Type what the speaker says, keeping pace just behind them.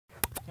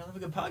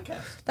Have a good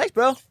podcast. Thanks,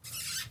 bro.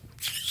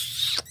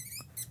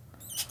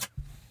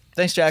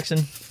 Thanks,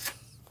 Jackson.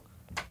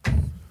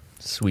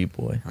 Sweet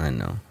boy. I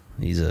know.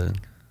 He's a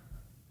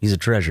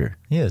treasure.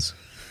 He is.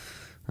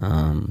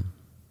 Not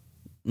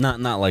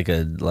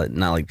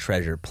like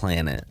Treasure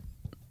Planet.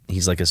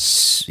 He's like a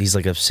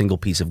single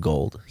piece of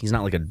gold. He's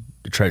not like a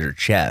treasure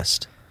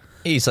chest.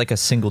 He's like a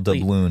single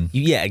doubloon.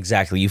 Yeah,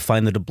 exactly. You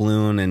find the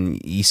doubloon and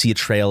you see a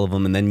trail of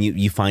them, and then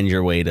you find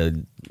your way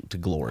to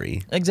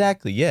glory.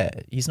 Exactly. Yeah.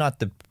 He's not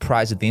the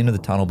prize at the end of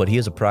the tunnel, but he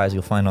is a prize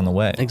you'll find on the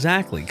way.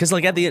 Exactly. Because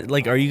like at the end,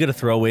 are you gonna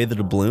throw away the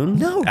doubloon?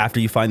 No. After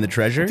you find the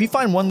treasure, If you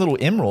find one little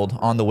emerald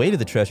on the way to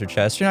the treasure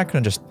chest, you're not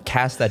going to just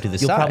cast that to the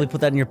you'll side. probably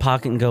put that in your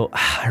pocket and go,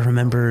 I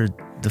remember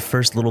the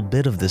first little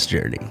bit of this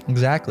journey.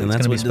 Exactly. And It's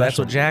that's going to be what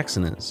special.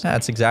 Jackson is.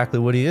 That's exactly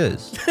what he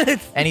is.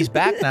 And he's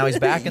back now. He's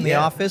back in the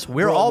Yeah. office.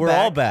 We're all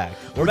back.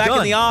 We're back in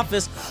done. the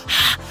office.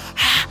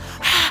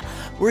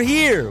 We're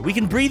here. We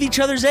can breathe each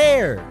other's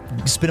air.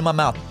 Spit in my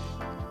mouth.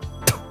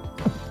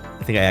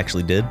 I think I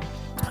actually did.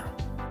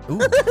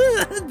 Ooh.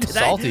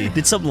 Salty.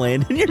 Did something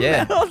land in your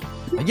Yeah. mouth?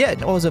 Yeah,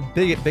 no, it was a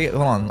big.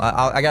 Hold on.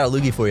 I got a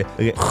loogie for you.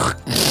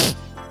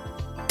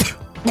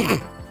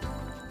 Okay.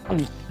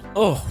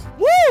 Oh.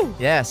 Woo!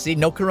 Yeah, see,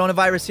 no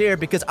coronavirus here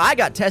because I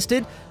got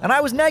tested and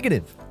I was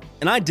negative.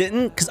 And I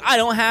didn't because I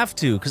don't have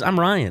to because I'm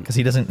Ryan. Because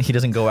he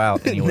doesn't go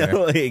out anywhere.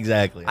 No,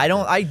 exactly.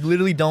 I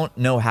literally don't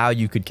know how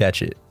you could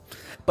catch it.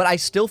 But I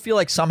still feel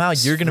like somehow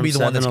you're going to be the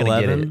one that's going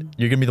to get it. 7-Eleven?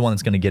 You're going to be the one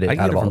that's going to get it I out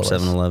get of it all from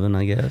of us. 7-Eleven,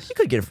 I guess. You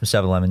could get it from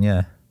 7-Eleven,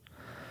 yeah.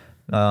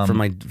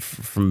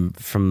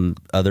 From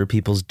other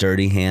people's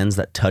dirty hands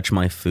that touch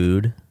my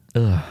food.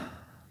 Ugh.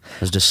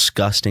 Those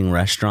disgusting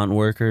restaurant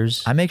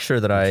workers. I make sure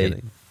that I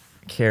kidding.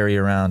 carry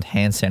around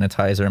hand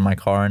sanitizer in my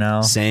car now.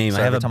 Same. So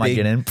I have every a time big I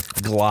get in.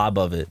 glob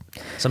of it.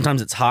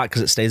 Sometimes it's hot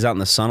because it stays out in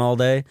the sun all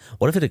day.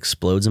 What if it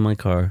explodes in my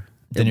car?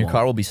 Then your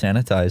car will be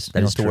sanitized. You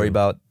don't is have to worry true.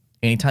 about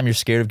anytime you're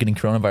scared of getting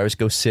coronavirus,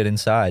 go sit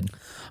inside.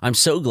 I'm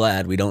so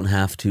glad we don't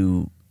have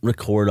to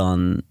record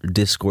on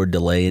Discord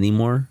delay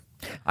anymore.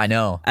 I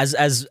know. As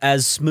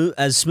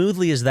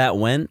smoothly as that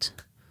went,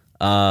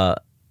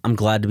 I'm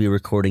glad to be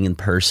recording in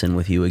person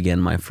with you again,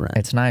 my friend.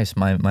 It's nice,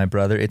 my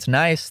brother. It's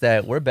nice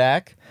that we're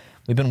back.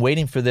 We've been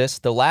waiting for this.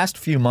 The last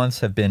few months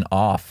have been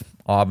off,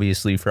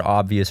 obviously, for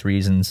obvious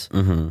reasons.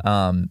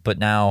 But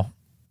now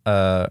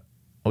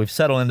we've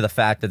settled into the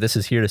fact that this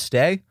is here to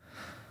stay.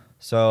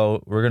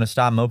 So we're going to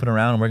stop moping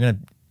around and we're going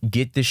to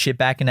get this shit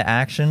back into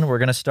action. We're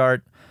going to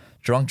start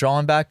drunk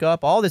drawing back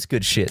up, all this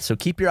good shit. So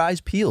keep your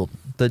eyes peeled.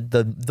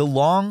 The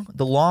long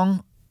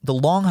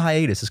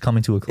hiatus is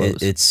coming to a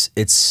close.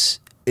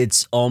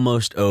 It's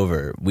almost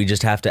over. We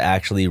just have to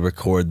actually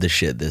record the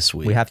shit this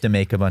week. We have to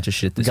make a bunch of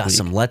shit this We got week.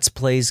 some Let's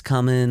Plays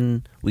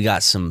coming. We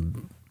got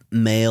some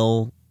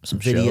mail, some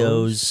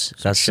videos,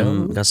 got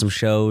some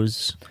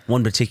shows.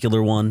 One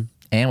particular one.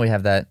 And we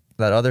have that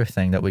other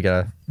thing that we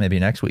got to maybe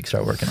next week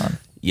start working on.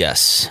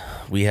 Yes.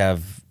 We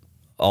have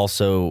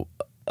also,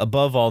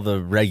 above all the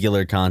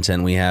regular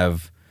content, we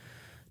have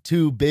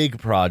 2 big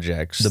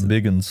projects. The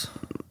big uns.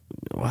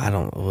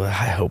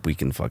 I hope we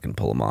can fucking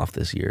pull them off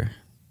this year.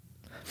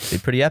 Be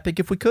pretty epic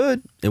if we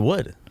could. It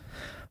would.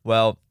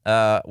 Well,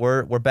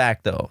 we're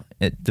back though.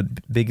 I'm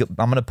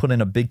gonna put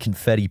in a big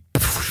confetti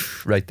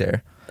right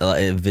there.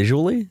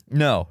 Visually?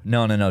 No,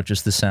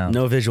 just the sound.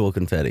 No visual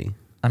confetti.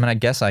 I mean, I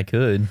guess I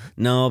could.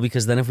 No,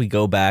 because then if we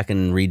go back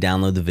and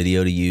re-download the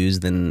video to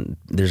use, then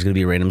there's going to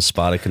be a random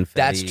spot of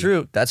confetti.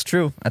 That's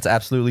true. That's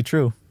absolutely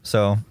true.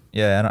 So,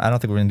 yeah, I don't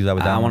think we're going to do that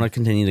with that I one. want to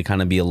continue to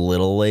kind of be a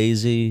little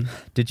lazy.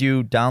 Did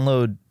you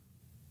download,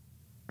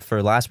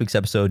 for last week's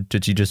episode,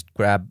 did you just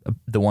grab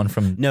the one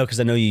from... No,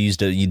 because I know you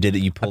used it. You did it.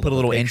 You pulled I put a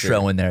little picture.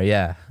 intro in there,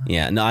 yeah.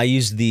 Yeah, no, I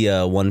used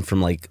the one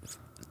from like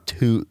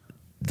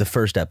the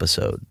first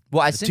episode.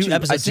 Well, I sent you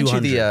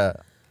the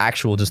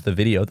actual, just the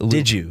video.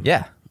 Did you?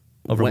 Yeah.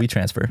 Over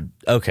WeTransfer.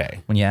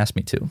 Okay. When you asked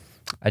me to.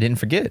 I didn't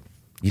forget.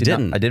 You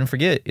didn't? I didn't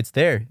forget. It's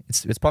there.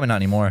 It's probably not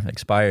anymore.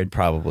 Expired.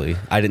 Probably.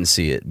 I didn't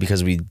see it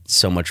because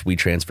so much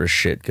WeTransfer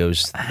shit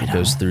goes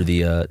through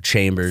the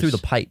chambers. Through the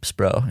pipes,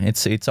 bro.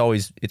 It's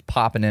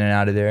popping in and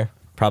out of there.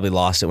 Probably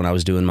lost it when I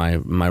was doing my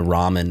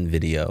ramen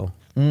video.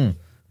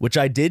 Which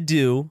I did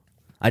do.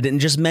 I didn't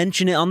just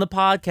mention it on the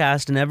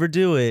podcast and ever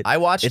do it. I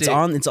watched it.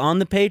 It's on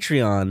the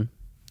Patreon.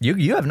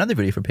 You have another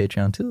video for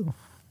Patreon too.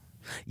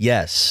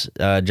 Yes,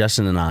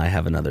 Justin and I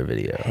have another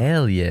video.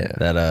 Hell yeah.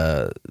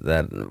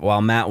 That while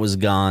Matt was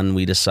gone,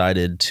 we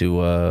decided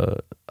to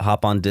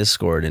hop on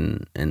Discord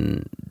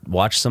and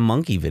watch some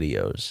monkey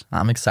videos.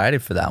 I'm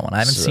excited for that one. I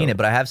haven't seen it,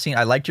 but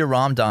I liked your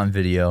Ramdon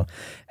video.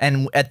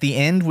 And at the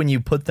end, when you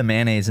put the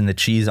mayonnaise and the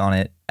cheese on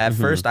it, at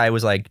first I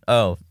was like,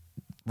 oh,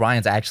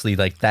 Ryan's actually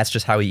like, that's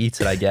just how he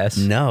eats it, I guess.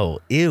 No,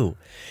 ew.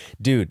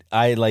 Dude,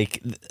 I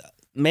like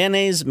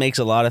mayonnaise makes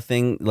a lot of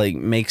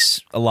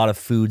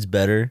foods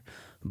better.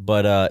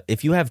 But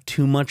if you have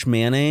too much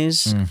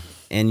mayonnaise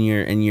and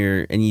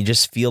you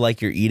just feel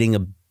like you're eating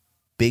a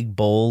big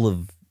bowl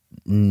of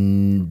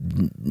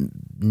noodly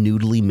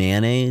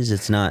mayonnaise,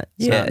 it's not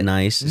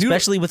nice,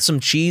 especially with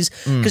some cheese.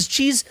 Because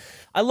cheese,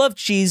 I love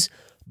cheese,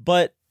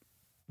 but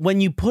when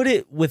you put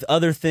it with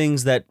other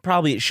things that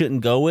probably it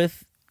shouldn't go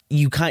with,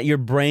 your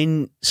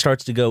brain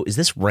starts to go, is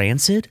this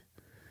rancid?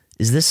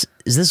 Is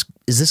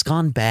this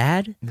gone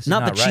bad?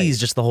 Not the cheese,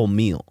 just the whole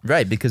meal.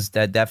 Right, because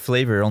that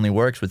flavor only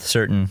works with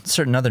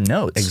certain other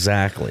notes.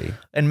 Exactly.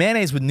 And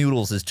mayonnaise with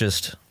noodles is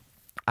just,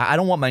 I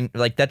don't want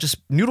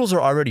noodles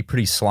are already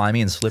pretty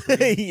slimy and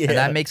slippery. Yeah. And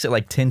that makes it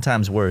like 10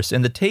 times worse.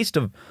 And the taste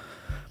of,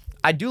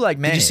 I do like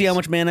mayonnaise. Did you see how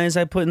much mayonnaise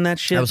I put in that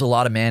shit? That was a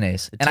lot of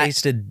mayonnaise. It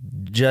tasted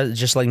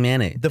just like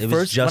mayonnaise.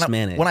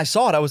 Mayonnaise. When I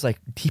saw it, I was like,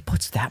 he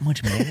puts that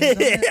much mayonnaise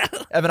on it?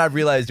 And then I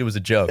realized it was a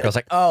joke. I was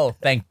like, oh,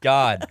 thank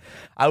God.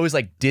 I was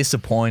like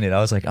disappointed.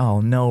 I was like,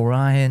 oh no,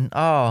 Ryan.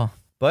 Oh.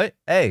 But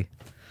hey.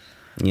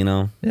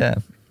 Yeah.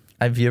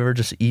 Have you ever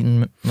just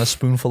eaten a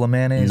spoonful of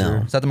mayonnaise?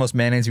 No. Is that the most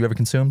mayonnaise you ever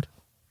consumed?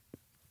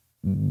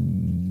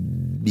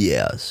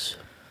 Yes.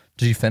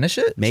 Did you finish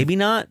it? Maybe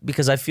not,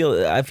 because I feel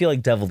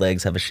like deviled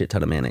eggs have a shit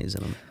ton of mayonnaise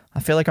in them. I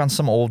feel like on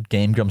some old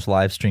Game Grumps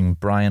live stream,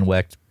 Brian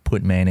Wecht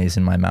put mayonnaise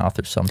in my mouth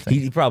or something.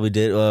 He probably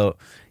did.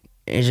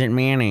 Is it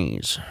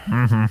mayonnaise?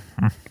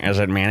 Mm-hmm. Is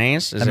it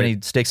mayonnaise? He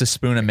sticks a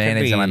spoon of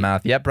mayonnaise in my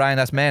mouth. Yep, Brian,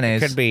 that's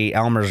mayonnaise. It could be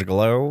Elmer's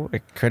Glow.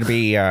 It could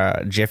be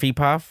Jiffy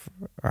Puff.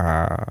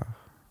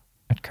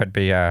 It could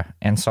be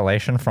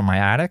insulation from my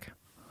attic.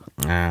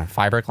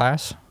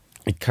 Fiberglass.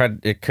 It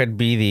could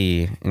be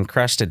the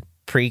encrusted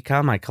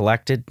pre-cum I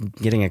collected,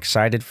 getting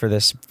excited for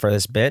this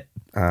bit.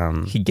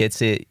 He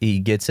gets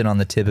it on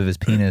the tip of his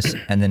penis,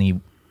 and then he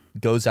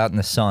goes out in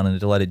the sun and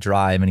to let it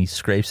dry, and he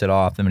scrapes it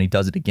off, and then he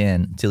does it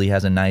again until he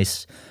has a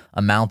nice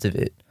amount of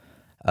it,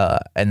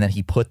 and then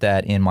he put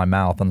that in my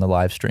mouth on the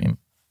live stream.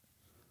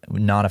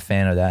 Not a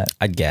fan of that.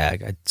 I'd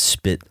gag. I'd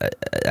spit.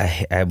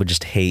 I would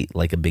just hate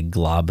like a big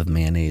glob of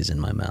mayonnaise in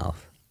my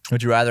mouth.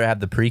 Would you rather have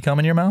the pre-cum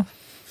in your mouth?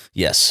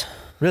 Yes.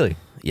 Really?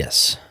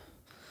 Yes.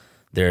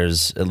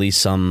 There's at least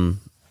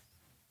some.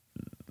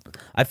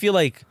 I feel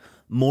like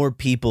more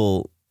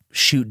people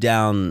shoot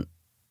down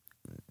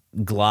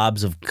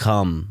globs of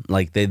cum.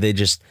 Like they'll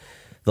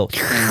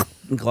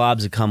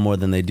globs of cum more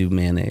than they do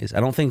mayonnaise. I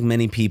don't think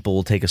many people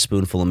will take a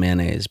spoonful of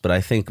mayonnaise, but I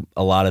think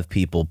a lot of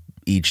people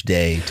each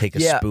day take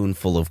a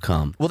spoonful of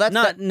cum. Well, that's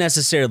not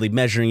necessarily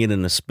measuring it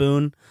in a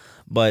spoon,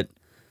 but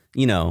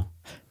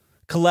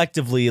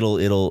collectively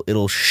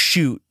it'll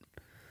shoot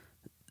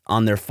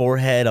on their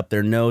forehead, up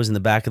their nose, in the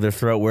back of their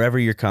throat, wherever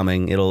you're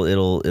coming,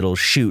 it'll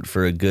shoot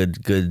for a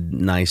good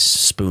nice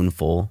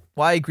spoonful.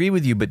 Well, I agree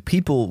with you, but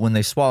people, when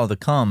they swallow the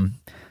cum,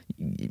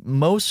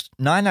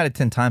 9 out of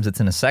 10 times it's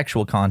in a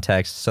sexual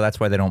context, so that's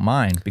why they don't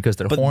mind, because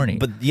they're horny.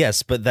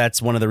 But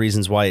that's one of the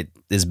reasons why it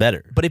is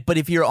better. But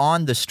if you're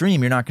on the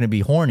stream, you're not going to be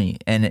horny,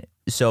 and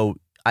so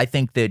I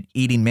think that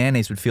eating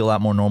mayonnaise would feel a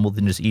lot more normal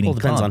than just eating cum. Well,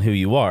 it depends on who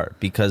you are,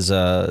 because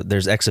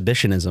there's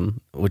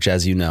exhibitionism, which,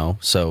 as you know,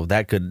 so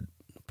that could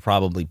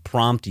probably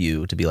prompt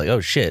you to be like, oh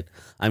shit,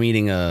 I'm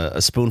eating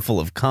a spoonful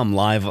of cum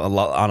live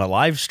on a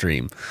live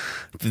stream.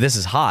 This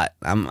is hot.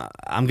 I'm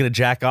gonna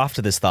jack off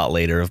to this thought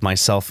later of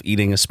myself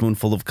eating a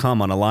spoonful of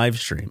cum on a live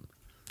stream.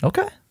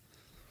 Okay.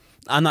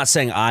 I'm not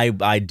saying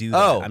I do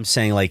that. I'm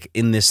saying like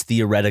in this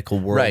theoretical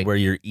world where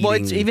you're eating. Well,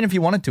 it's, even if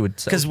you wanted to,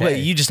 it's because okay.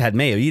 You just had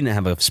mayo. You didn't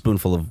have a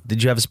spoonful of.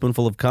 Did you have a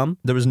spoonful of cum?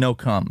 There was no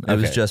cum. It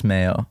was just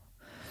mayo,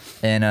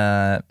 and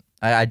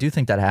I do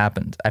think that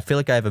happened. I feel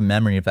like I have a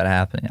memory of that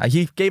happening.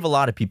 He gave a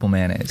lot of people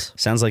mayonnaise.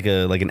 Sounds like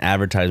an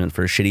advertisement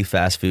for a shitty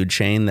fast food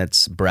chain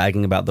that's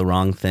bragging about the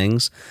wrong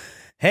things.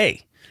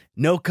 Hey,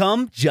 no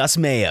cum, just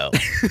mayo.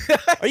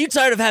 Are you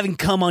tired of having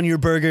cum on your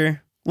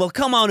burger? Well,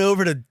 come on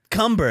over to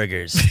Cum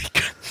Burgers,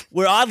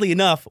 where oddly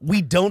enough,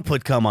 we don't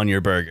put cum on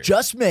your burger.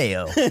 Just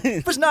mayo.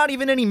 There's not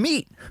even any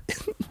meat.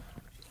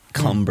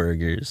 Cum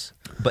Burgers.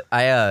 But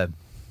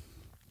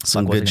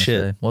some good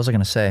shit. What was I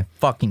going to say?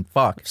 Fucking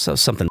fuck. So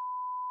something.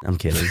 I'm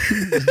kidding.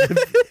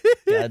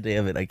 God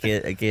damn it! I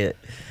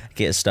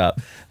can't stop.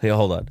 Hey,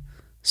 hold on.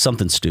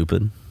 Something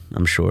stupid.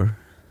 I'm sure.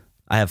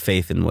 I have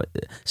faith in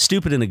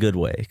stupid in a good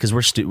way, because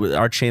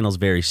our channel's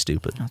very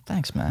stupid. Oh,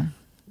 thanks, man.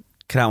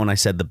 Cut out when I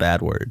said the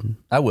bad word.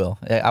 I will.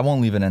 I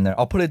won't leave it in there.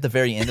 I'll put it at the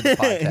very end of the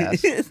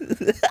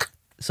podcast,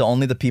 so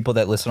only the people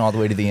that listen all the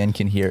way to the end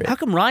can hear it. How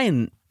come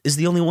Ryan is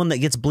the only one that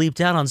gets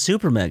bleeped out on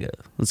SuperMega?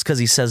 It's because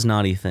he says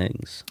naughty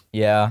things.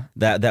 Yeah.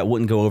 That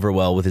wouldn't go over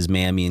well with his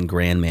mammy and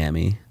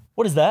grandmammy.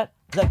 What is that?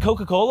 Is that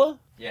Coca-Cola?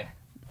 Yeah.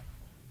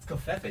 It's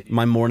Covfefe.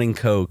 My morning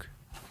Coke.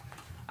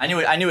 I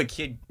knew a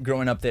kid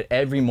growing up that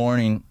every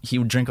morning he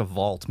would drink a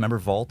Vault. Remember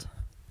Vault?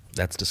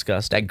 That's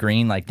disgusting. That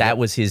green, that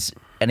was his.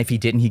 And if he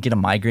didn't, he'd get a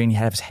migraine. He'd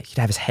have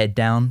his head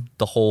down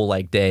the whole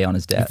day on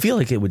his desk. I feel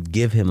like it would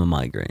give him a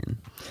migraine.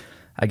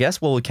 I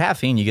guess. Well, with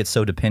caffeine, you get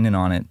so dependent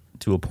on it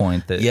to a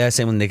point that. Yeah,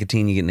 same with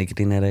nicotine. You get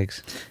nicotine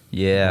headaches.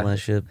 Yeah. All that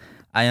shit.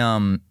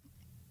 I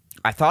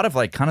thought of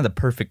kind of the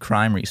perfect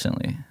crime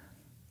recently,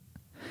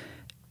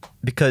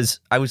 because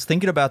I was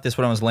thinking about this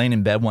when I was laying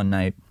in bed one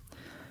night,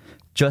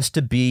 just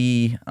to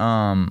be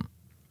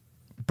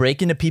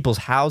break into people's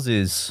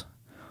houses,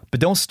 but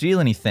don't steal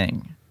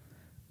anything.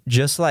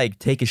 Just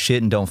take a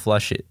shit and don't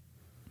flush it,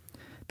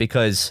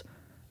 because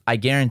I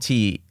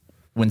guarantee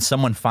when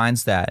someone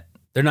finds that,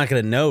 They're not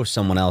going to know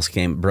someone else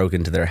broke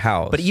into their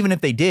house. But even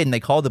if they did and they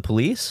called the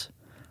police,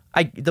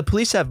 the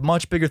police have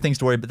much bigger things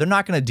to worry about. They're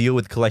not going to deal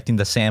with collecting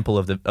the sample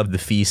of the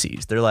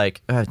feces. They're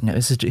like, no,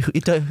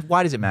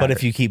 why does it matter? But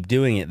if you keep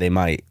doing it, they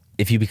might.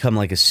 If you become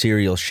like a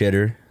serial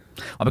shitter.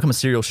 I'll become a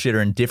serial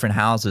shitter in different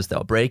houses.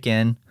 They'll break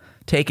in,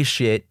 take a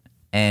shit,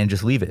 and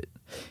just leave it.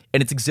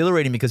 And it's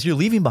exhilarating because you're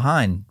leaving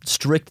behind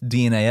strict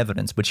DNA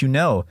evidence. But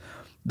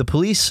the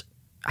police,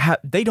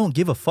 they don't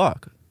give a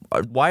fuck.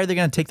 Why are they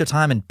going to take their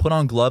time and put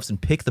on gloves and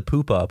pick the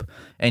poop up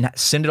and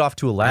send it off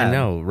to a lab? I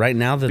know. Right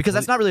now, because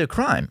that's not really a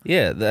crime.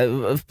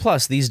 Yeah.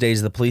 Plus, these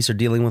days the police are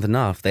dealing with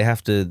enough. They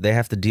have to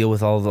deal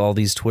with all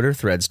these Twitter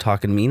threads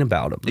talking mean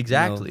about them.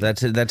 Exactly.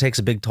 That takes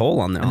a big toll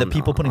on them. And the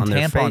people putting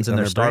tampons in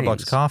their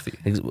Starbucks coffee.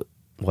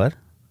 What?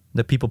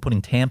 The people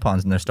putting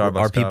tampons in their Starbucks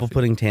coffee. Are people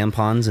putting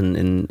tampons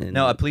in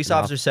No, a police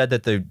officer said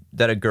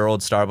that a girl at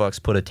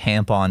Starbucks put a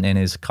tampon in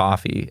his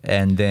coffee,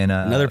 and then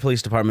another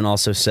police department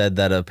also said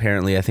that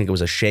apparently, I think it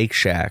was a Shake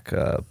Shack,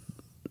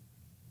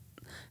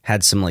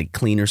 had some like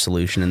cleaner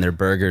solution in their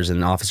burgers,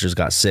 and officers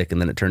got sick,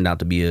 and then it turned out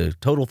to be a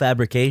total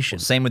fabrication.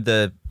 Same with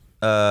the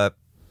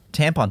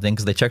tampon thing,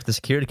 because they checked the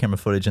security camera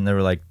footage, and they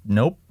were like,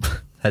 nope,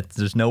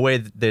 there's no way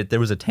that there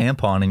was a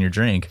tampon in your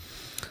drink.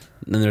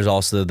 And then there's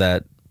also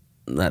that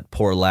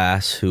poor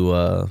lass who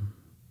what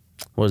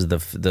was the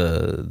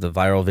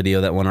viral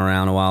video that went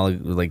around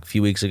a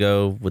few weeks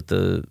ago with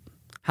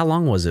how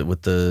long was it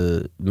with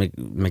the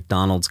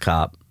McDonald's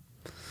cop?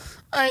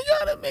 I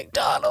got a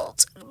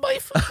McDonald's in my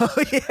phone.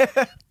 Oh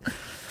yeah.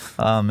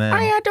 Oh man.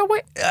 I had to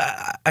wait.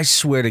 I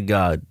swear to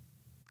God,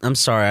 I'm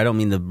sorry. I don't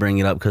mean to bring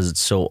it up because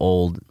it's so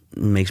old.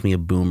 It makes me a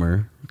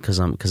boomer because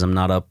I'm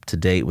not up to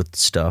date with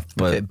stuff.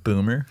 But okay,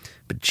 boomer.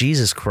 But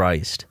Jesus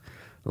Christ,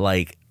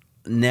 like.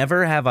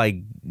 Never have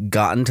I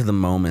gotten to the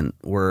moment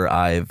where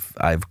I've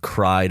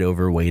cried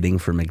over waiting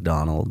for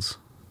McDonald's.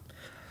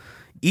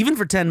 Even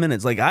for 10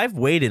 minutes. Like, I've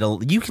waited.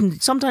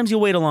 Sometimes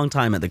you'll wait a long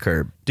time at the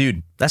curb.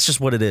 Dude, that's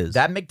just what it is.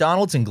 That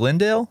McDonald's in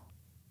Glendale,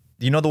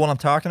 you know the one I'm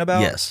talking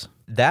about? Yes.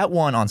 That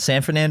one on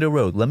San Fernando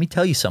Road. Let me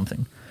tell you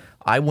something.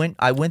 I went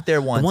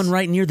there once. The one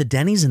right near the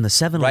Denny's and the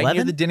 7-Eleven? Right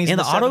near the Denny's and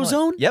the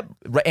AutoZone? Yep.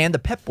 And the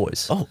Pep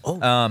Boys.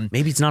 Oh.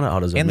 Maybe it's not an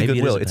AutoZone. And maybe the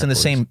Goodwill. It's in the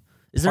same...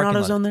 Is there an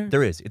AutoZone there?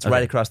 There is. It's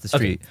right across the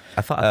street. Okay.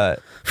 I thought,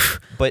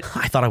 but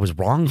I thought I was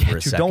wrong for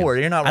a second. Don't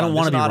worry, you're not wrong. I don't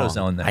want to be AutoZone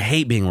wrong. there. I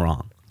hate being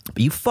wrong.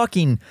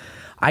 But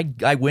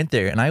I went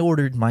there and I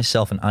ordered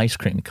myself an ice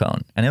cream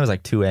cone, and it was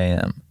like 2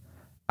 a.m.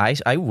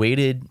 I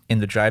waited in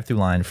the drive-through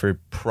line for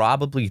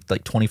probably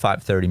like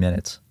 25, 30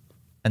 minutes,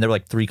 and there were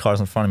like 3 cars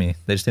in front of me.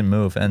 They just didn't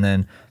move, and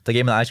then they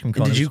gave me the ice cream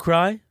cone. Did you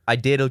cry? I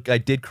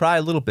did cry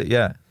a little bit,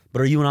 yeah.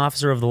 But are you an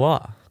officer of the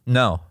law?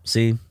 No.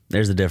 See,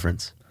 there's the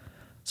difference.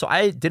 So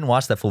I didn't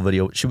watch that full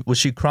video. Was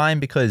she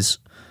crying because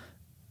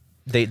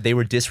they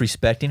were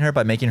disrespecting her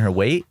by making her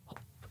wait?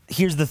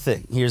 Here's the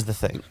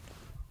thing.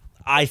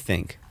 I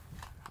think,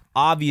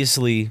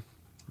 obviously,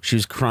 she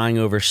was crying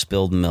over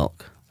spilled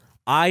milk.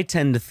 I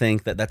tend to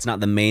think that that's not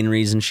the main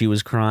reason she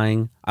was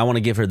crying. I want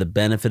to give her the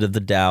benefit of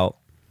the doubt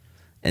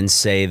and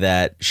say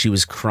that she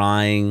was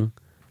crying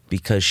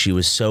because she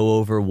was so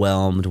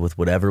overwhelmed with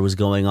whatever was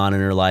going on in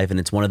her life. And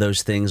it's one of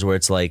those things where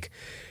it's like,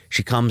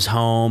 she comes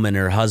home and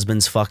her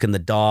husband's fucking the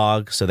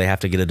dog, so they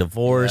have to get a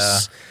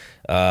divorce.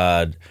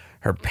 Yeah.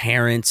 Her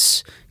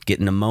parents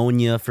get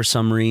pneumonia for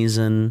some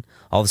reason.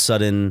 All of a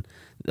sudden,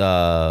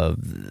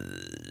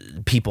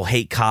 people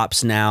hate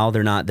cops now.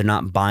 They're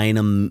not buying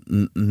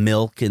them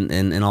milk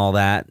and all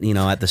that,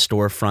 at the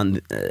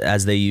storefront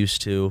as they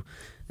used to.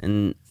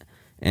 And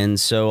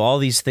so all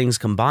these things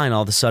combine,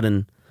 all of a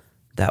sudden,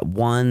 that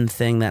one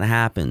thing that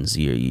happens,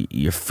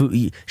 your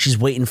food. She's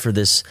waiting for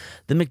this.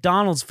 The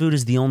McDonald's food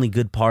is the only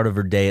good part of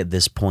her day at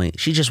this point.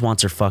 She just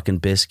wants her fucking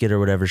biscuit or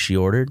whatever she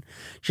ordered.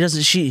 She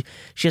doesn't. She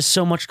has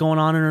so much going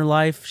on in her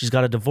life. She's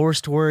got a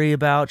divorce to worry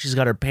about. She's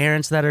got her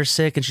parents that are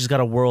sick, and she's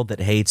got a world that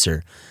hates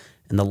her.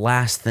 And the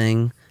last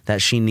thing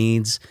that she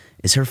needs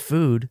is her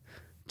food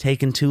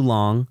taking too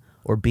long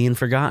or being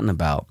forgotten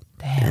about.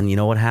 Damn. And you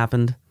know what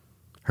happened?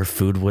 Her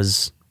food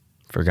was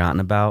forgotten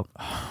about,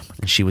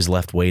 and she was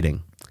left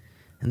waiting.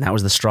 And that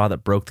was the straw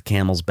that broke the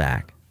camel's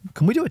back.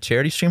 Can we do a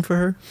charity stream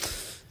for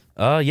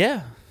her?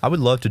 Yeah. I would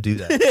love to do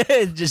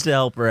that. Just to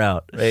help her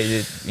out.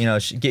 Right?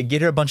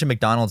 Get her a bunch of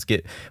McDonald's.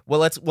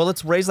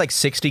 Let's raise like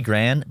 60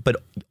 grand, but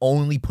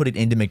only put it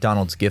into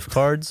McDonald's gift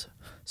cards.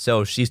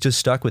 So she's just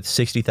stuck with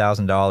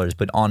 $60,000,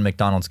 but on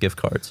McDonald's gift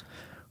cards,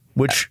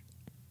 which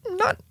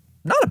not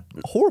a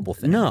horrible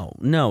thing.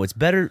 No, it's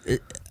better.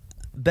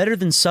 Better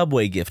than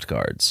Subway gift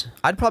cards.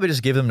 I'd probably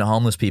just give them to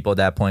homeless people at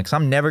that point, because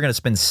I'm never going to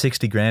spend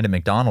 60 grand at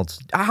McDonald's.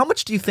 How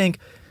much do you think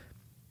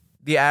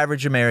the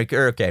average American...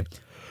 Okay,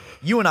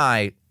 you and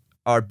I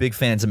are big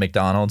fans of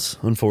McDonald's.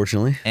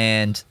 Unfortunately.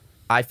 And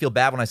I feel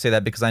bad when I say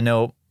that, because I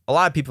know a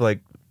lot of people are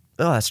like,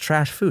 oh, that's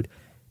trash food.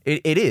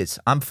 It is.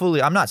 I'm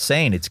not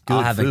saying it's good food.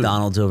 I'll have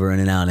McDonald's over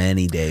In-N-Out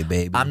any day,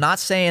 baby. I'm not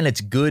saying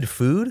it's good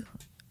food.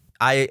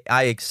 I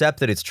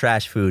accept that it's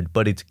trash food,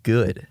 but it's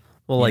good.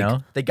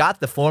 Well, they got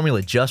the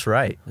formula just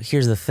right.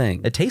 Here's the thing.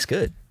 It tastes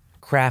good.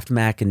 Kraft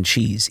mac and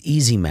cheese,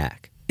 Easy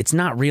Mac. It's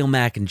not real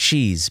mac and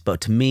cheese, but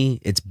to me,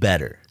 it's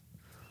better.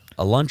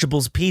 A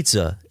Lunchables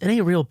pizza, it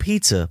ain't real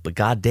pizza, but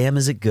goddamn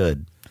is it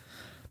good.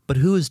 But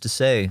who is to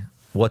say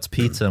what's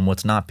pizza and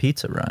what's not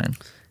pizza, Ryan?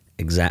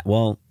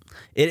 Well,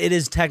 it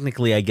is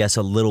technically, I guess,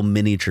 a little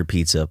miniature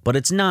pizza, but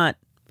it's not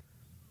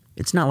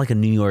like a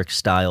New York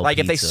style Like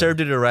pizza. if they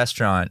served it at a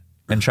restaurant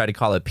and tried to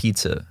call it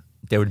pizza,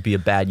 there would be a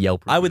bad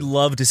Yelp review. I would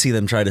love to see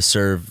them try to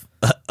serve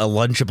a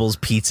Lunchables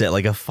pizza at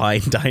like a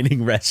fine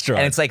dining restaurant.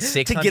 And it's like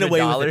 $600. To get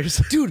away with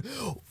it. Dude,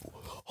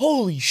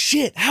 holy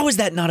shit. How is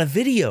that not a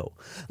video?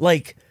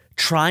 Like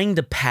trying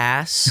to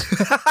pass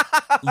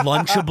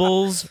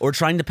Lunchables or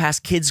trying to pass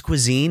kids'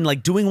 cuisine,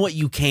 like doing what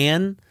you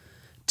can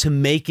to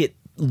make it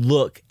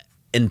look.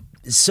 And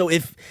so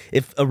if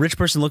a rich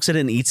person looks at it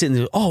and eats it and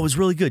goes, oh, it was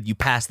really good, you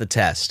pass the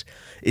test.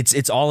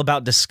 It's all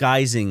about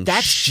disguising.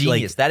 That's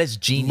genius. Like, that is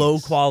genius. Low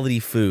quality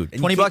food.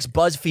 And $20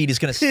 BuzzFeed is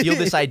going to steal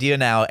this idea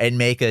now and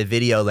make a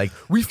video like,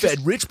 we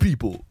fed rich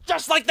people.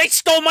 Just like they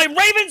stole my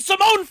Raven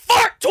Simone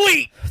fart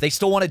tweet. They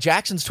stole one of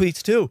Jackson's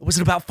tweets too. Was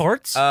it about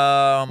farts?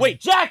 Wait, Wait,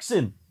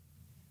 Jackson!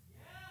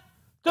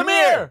 Come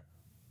here!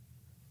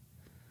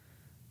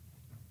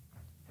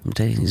 I'm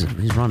telling you,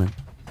 he's running.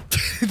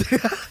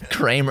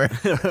 Kramer.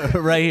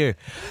 Right here.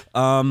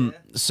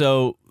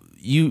 So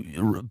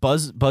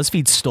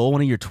BuzzFeed stole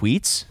one of your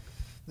tweets?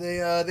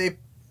 They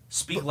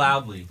Speak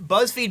loudly.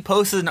 BuzzFeed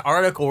posted an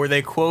article where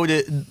they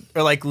quoted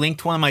or like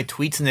linked one of my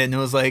tweets in it, and it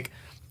was like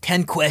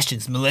 10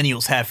 questions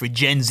millennials have for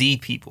Gen Z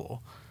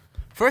people.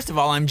 First of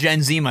all, I'm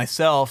Gen Z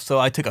myself, so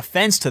I took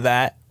offense to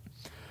that.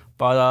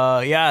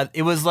 But yeah,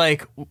 it was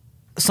like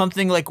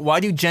something like, why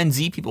do Gen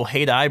Z people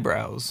hate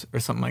eyebrows or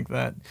something like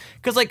that?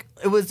 Because like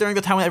it was during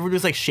the time when everybody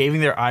was like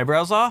shaving their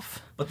eyebrows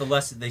off. But the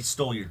lesson, they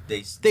stole your...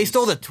 They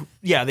stole the...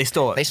 yeah, they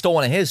stole it. They stole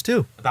one of his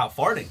too. About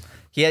farting.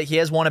 He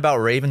has one about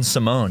Raven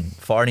Simone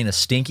farting a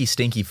stinky,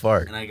 stinky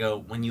fart. And I go,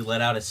 when you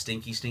let out a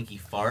stinky, stinky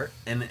fart,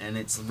 and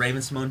it's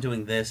Raven Simone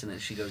doing this,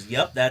 and she goes,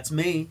 yep, that's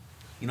me.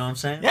 You know what I'm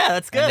saying? Yeah,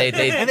 that's good.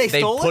 And they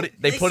stole put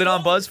it? They put it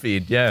on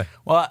BuzzFeed. Yeah.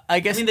 Well,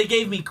 I guess... I mean, they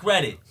gave me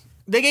credit.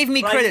 They gave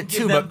me But credit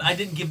too, but I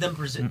didn't give them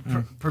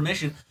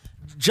permission.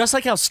 Just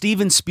like how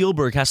Steven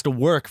Spielberg has to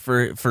work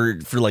for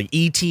like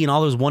E.T. and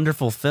all those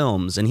wonderful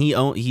films, and he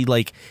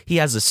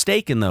has a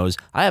stake in those.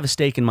 I have a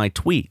stake in my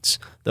tweets.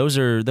 Those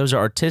are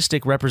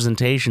artistic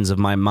representations of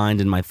my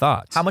mind and my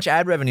thoughts. How much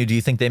ad revenue do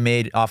you think they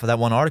made off of that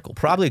one article?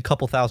 Probably a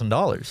couple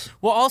 $1,000s.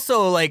 well,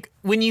 also like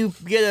when you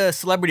get a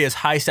celebrity as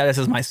high status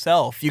as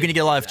myself, you're gonna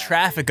get a lot of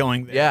traffic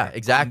going there. Yeah,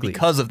 exactly.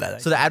 Because of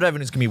that. So the ad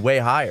revenue is gonna be way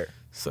higher.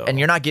 So- and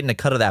you're not getting a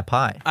cut of that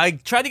pie. I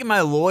tried to get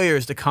my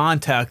lawyers to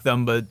contact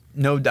them, but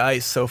no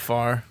dice so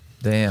far.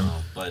 Damn.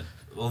 But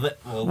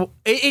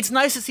It's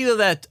nice to see though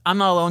that I'm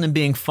not alone in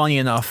being funny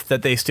enough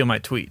that they steal my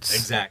tweets.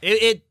 Exactly.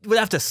 It would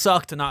have to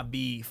suck to not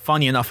be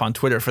funny enough on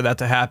Twitter for that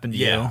to happen to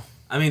you.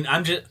 I mean,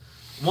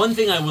 one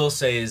thing I will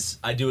say is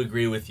I do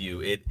agree with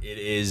you. It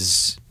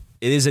is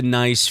a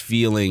nice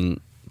feeling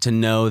to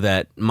know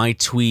that my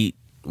tweet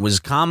was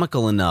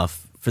comical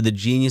enough for the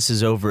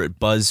geniuses over at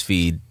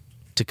BuzzFeed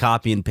to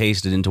copy and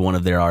paste it into one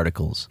of their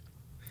articles.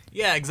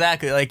 Yeah,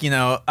 exactly. Like, you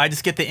know, I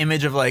just get the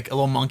image of like a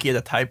little monkey at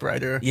a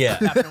typewriter. Yeah.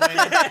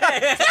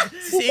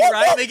 Seeing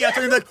Ryan making a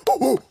turn like,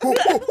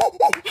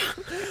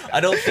 I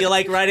don't feel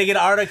like writing an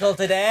article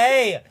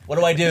today. What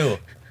do I do?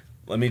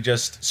 Let me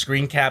just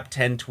screen cap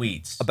 10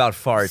 tweets. About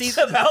farts.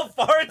 See, About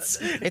farts?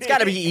 It's got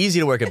to be easy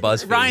to work at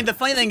BuzzFeed. Ryan, the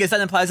funny thing is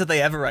that implies that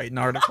they ever write an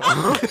article.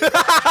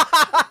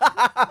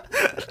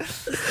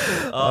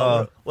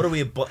 What are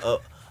we,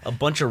 a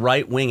bunch of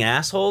right-wing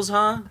assholes,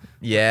 huh?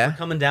 Yeah,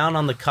 Coming down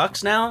on the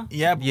cucks now?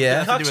 Yeah, but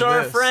Yeah. what does that have to Cucks do are with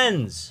our this?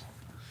 friends.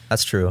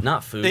 that's true.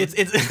 Not food. I was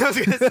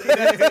gonna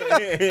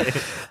say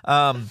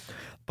that.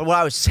 But what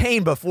I was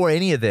saying before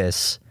any of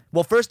this,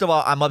 well, first of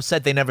all, I'm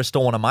upset they never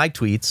stole one of my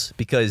tweets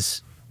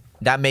because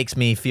that makes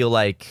me feel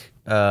like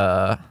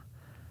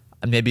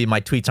maybe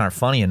my tweets aren't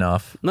funny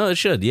enough. No, it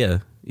should, yeah.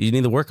 You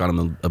need to work on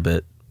them a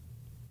bit.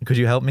 Could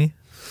you help me?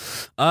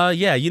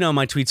 Yeah, you know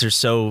my tweets are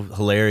so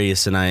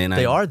hilarious, and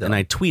They are, though. and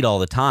I tweet all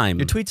the time.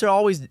 Your tweets are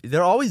always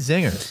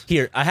zingers.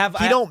 Here, I have.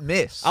 You don't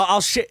miss.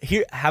 I'll share.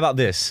 Here, how about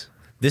this?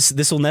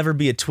 This will never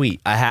be a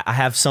tweet. I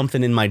have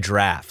something in my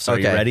drafts. Are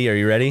you Okay. ready? Are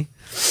you ready?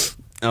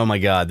 Oh my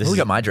God! Look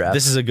at my drafts.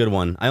 This is a good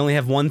one. I only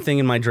have one thing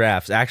in my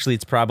drafts. Actually,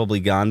 it's probably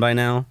gone by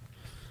now.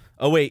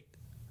 Oh wait.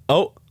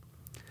 Oh.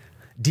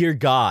 Dear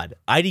God,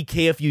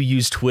 IDKFU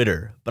used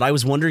Twitter, but I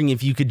was wondering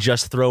if you could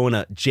just throw in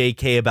a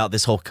JK about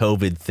this whole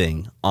COVID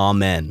thing.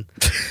 Amen.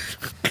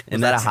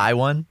 Is that a high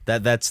one?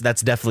 That's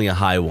definitely a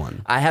high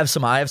one. I have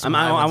some. I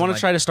want to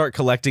try to start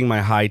collecting my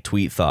high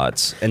tweet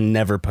thoughts and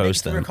never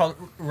post We're them. called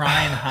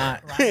Ryan's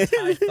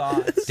High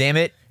Thoughts. Damn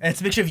it! And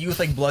it's a picture of you with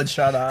like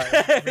bloodshot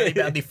eyes, really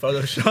badly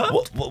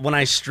photoshopped. Well, when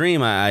I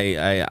stream,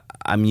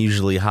 I'm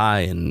usually high,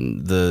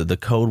 and the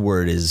code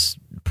word is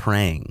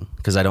praying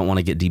because I don't want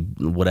to get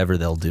whatever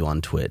they'll do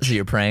on Twitch. So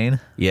you're praying?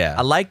 Yeah,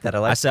 I like that.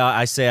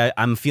 I say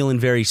I'm feeling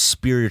very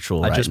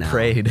spiritual. I right just now.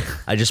 prayed.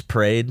 I just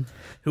prayed.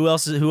 Who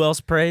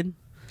else prayed?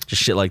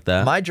 Just shit like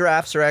that. My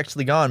drafts are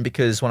actually gone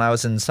because when I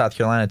was in South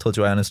Carolina, I told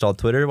you I uninstalled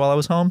Twitter while I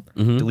was home.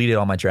 Deleted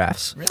all my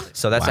drafts. Really?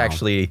 So that's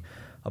actually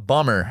a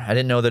bummer. I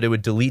didn't know that it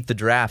would delete the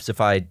drafts if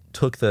I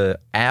took the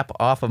app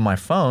off of my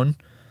phone.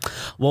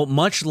 Well,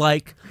 much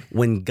like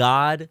when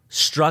God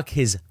struck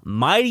his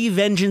mighty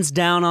vengeance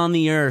down on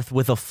the earth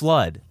with a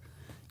flood,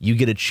 you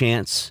get a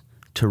chance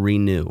to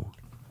renew.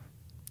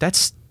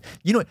 That's,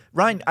 you know,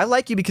 Ryan, I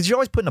like you because you're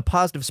always putting a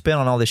positive spin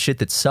on all this shit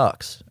that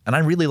sucks. And I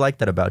really like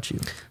that about you.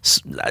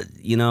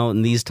 You know,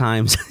 in these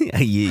times,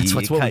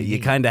 you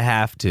kind of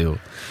have to,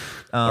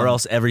 or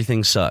else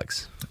everything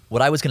sucks.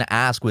 What I was going to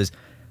ask was,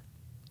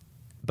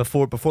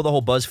 before the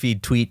whole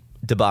BuzzFeed tweet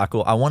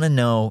debacle, I want to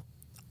know,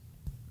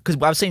 because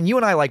I was saying you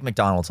and I like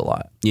McDonald's a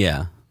lot.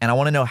 Yeah. And I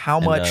want to know how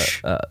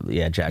much.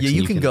 Yeah, Jackson.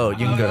 Yeah, you can go.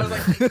 You can go.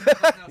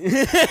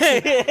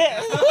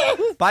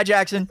 Bye,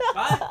 Jackson.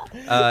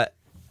 Bye.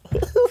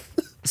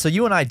 So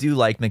you and I do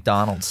like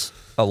McDonald's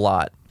a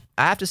lot.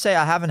 I have to say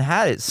I haven't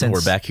had it since.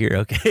 We're back here,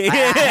 okay?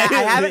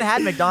 I haven't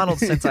had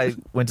McDonald's since I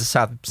went to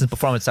since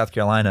before I went to South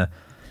Carolina,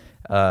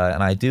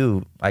 and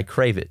I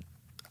crave it.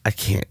 I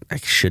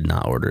should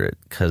not order it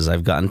because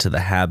I've gotten to the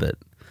habit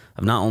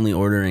of not only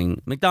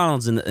ordering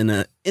McDonald's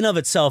in of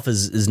itself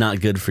is not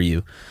good for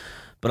you,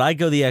 but I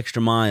go the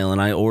extra mile and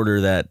I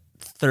order that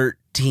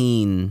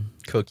 13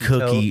 cookie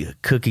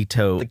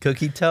tote. The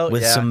cookie tote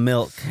with some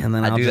milk, and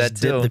then I'll just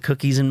dip the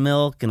cookies in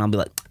milk, and I'll be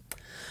like,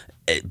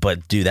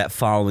 but dude, that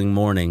following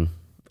morning,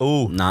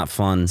 ooh, not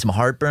fun. Some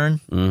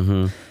heartburn.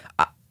 Mm-hmm.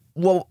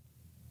 Well,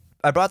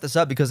 I brought this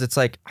up because it's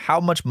like,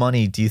 how much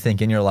money do you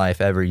think in your life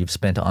ever you've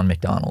spent on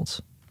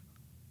McDonald's?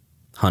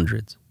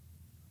 Hundreds.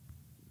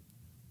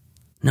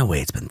 No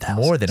way, it's been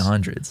thousands. More than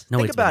hundreds. No,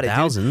 Think about been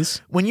thousands.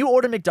 Dude. When you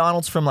order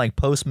McDonald's from like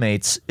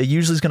Postmates, it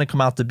usually is going to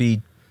come out to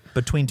be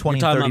between $20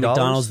 and $30. Talking about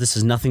McDonald's, this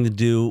has nothing to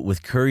do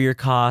with courier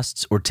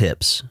costs or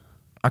tips.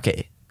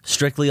 Okay,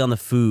 strictly on the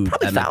food.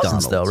 Probably at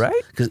thousands McDonald's, though,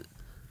 right? Because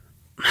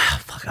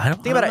fuck, I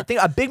don't think about it. Think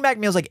a Big Mac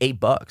meal is like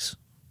 $8.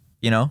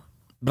 You know,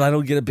 but I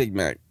don't get a Big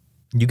Mac.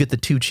 You get the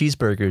 2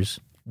 cheeseburgers,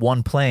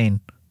 one plain,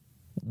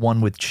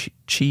 one with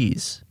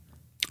cheese.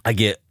 I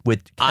get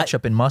with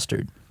ketchup and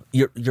mustard.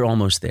 You're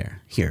almost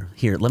there. Here.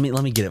 Let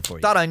me get it for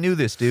you. Thought I knew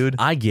this, dude.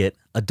 I get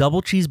a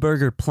double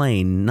cheeseburger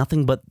plain,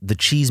 nothing but the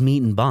cheese,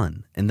 meat, and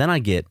bun, and then I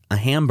get a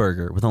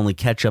hamburger with only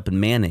ketchup and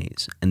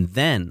mayonnaise, and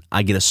then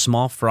I get a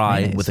small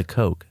fry with a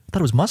Coke. I thought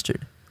it was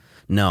mustard.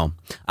 No,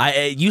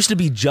 it used to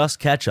be just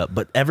ketchup,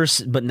 but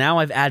now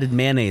I've added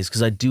mayonnaise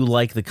because I do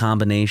like the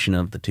combination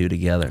of the two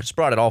together. Just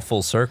brought it all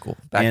full circle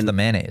back to the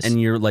mayonnaise. And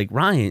you're like,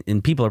 Ryan,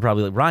 and people are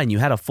probably like, Ryan, you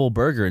had a full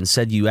burger and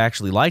said you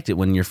actually liked it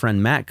when your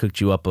friend Matt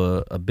cooked you up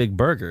a big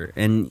burger.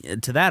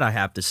 And to that, I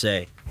have to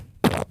say,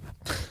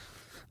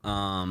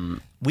 while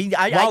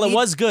it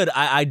was good,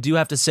 I do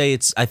have to say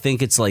I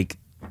think it's like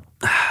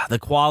the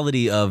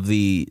quality of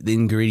the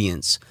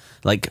ingredients,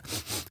 like.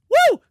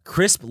 Woo!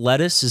 Crisp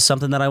lettuce is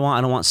something that I want.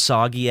 I don't want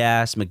soggy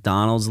ass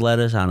McDonald's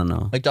lettuce. I don't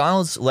know.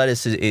 McDonald's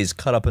lettuce is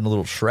cut up into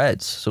little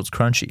shreds, so it's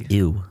crunchy.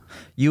 Ew.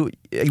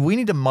 We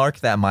need to mark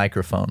that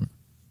microphone,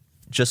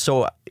 just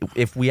so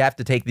if we have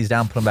to take these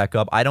down, put them back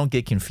up, I don't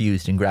get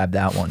confused and grab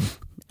that one.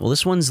 Well,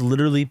 this one's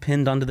literally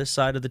pinned onto the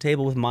side of the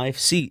table with my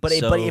seat. But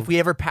if we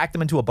ever pack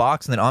them into a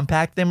box and then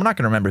unpack them, we're not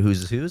going to remember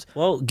whose is whose.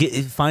 Well,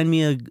 find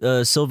me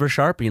a silver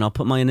Sharpie and I'll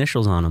put my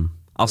initials on them.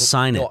 I'll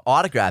sign it.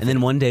 Autograph it. And then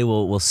one day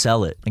we'll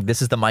sell it. Like,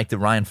 this is the mic that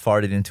Ryan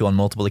farted into on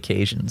multiple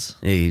occasions.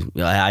 Hey,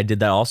 I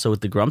did that also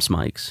with the Grumps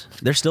mics.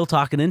 They're still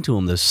talking into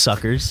them, those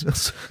suckers.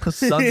 Those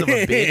sons of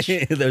a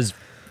bitch. Those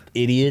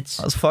idiots.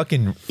 I was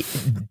fucking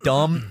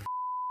dumb.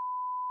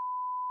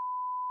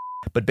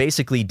 But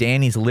basically,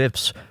 Danny's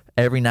lips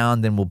every now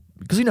and then will...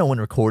 Because you know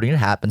when recording, it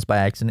happens by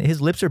accident. His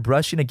lips are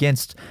brushing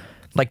against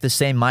like the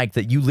same mic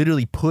that you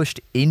literally pushed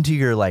into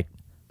your like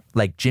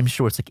gym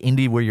shorts, like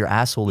into where your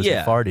asshole is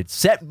farted.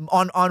 Set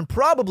on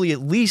probably at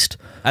least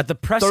at the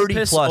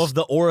precipice of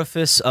the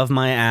orifice of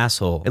my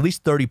asshole. At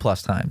least 30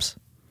 plus times.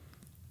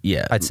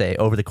 Yeah. I'd say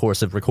over the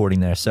course of recording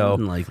there. So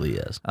likely,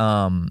 yes.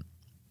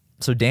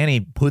 So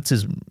Danny puts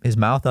his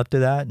mouth up to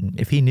that, and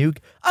if he knew,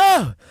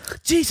 oh,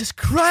 Jesus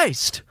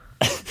Christ.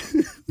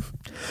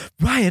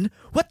 Ryan,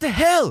 what the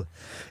hell?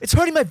 It's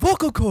hurting my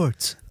vocal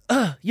cords.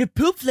 Your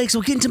poop flakes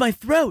will get into my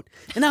throat,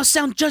 and I'll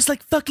sound just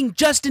like fucking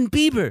Justin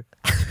Bieber.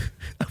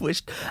 I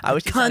wish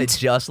it sounded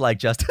just like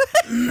Justin.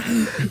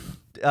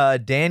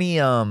 Danny,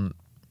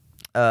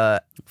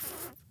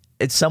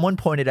 someone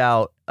pointed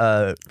out.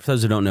 For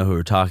those who don't know who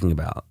we're talking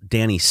about,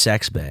 Danny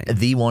Sexbang,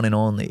 the one and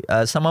only.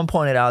 Someone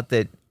pointed out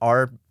that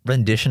our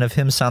rendition of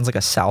him sounds like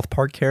a South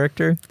Park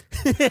character,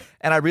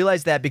 and I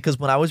realized that because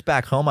when I was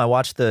back home, I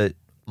watched the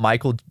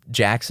Michael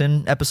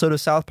Jackson episode of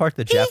South Park,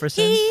 The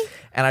Jeffersons,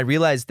 and I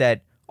realized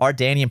that our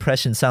Danny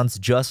impression sounds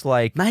just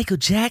like Michael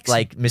Jackson,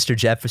 like Mr.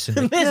 Jefferson.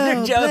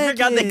 Mr. Joe, I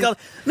forgot they called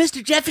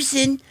Mr.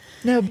 Jefferson.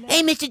 No,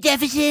 hey, Mr.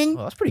 Jefferson.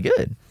 Well, that's pretty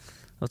good.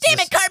 Damn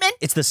it, Cartman!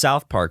 It's the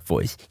South Park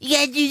voice. You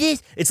gotta do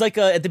this. It's like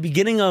at the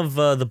beginning of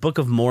the Book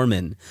of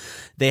Mormon,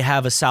 they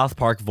have a South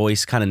Park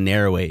voice kind of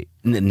narrate.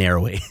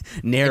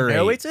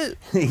 Narrates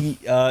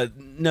it?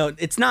 No,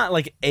 it's not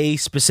like a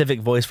specific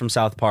voice from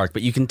South Park,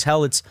 but you can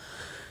tell it's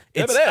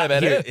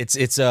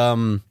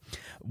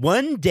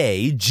one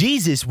day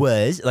Jesus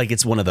was like,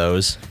 it's one of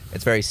those.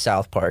 It's very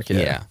South Park.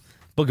 Yeah.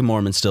 Book of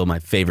Mormon's still my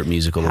favorite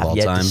musical of all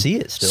yet time. to see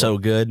it still. So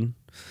good.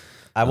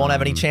 I won't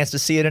have any chance to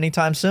see it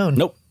anytime soon.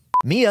 Nope.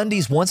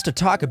 MeUndies wants to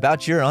talk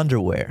about your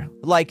underwear.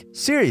 Like,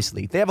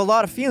 seriously, they have a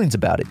lot of feelings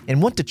about it and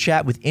want to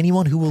chat with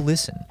anyone who will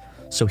listen.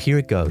 So here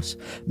it goes.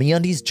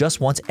 MeUndies just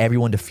wants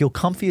everyone to feel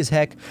comfy as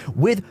heck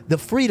with the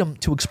freedom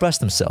to express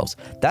themselves.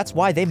 That's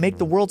why they make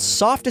the world's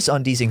softest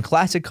undies in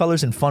classic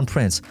colors and fun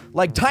prints,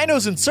 like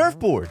dinos and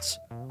surfboards.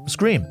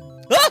 Scream.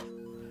 Ah!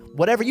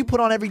 Whatever you put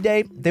on every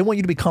day, they want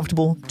you to be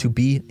comfortable to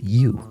be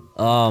you.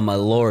 Oh, my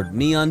Lord.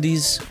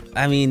 MeUndies,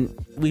 I mean,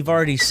 we've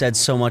already said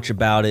so much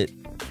about it,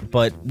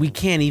 but we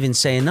can't even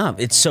say enough.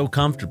 It's so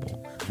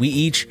comfortable. We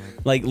each,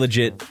 like,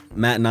 legit,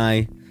 Matt and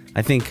I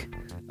think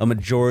a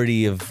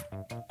majority of...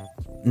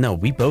 No,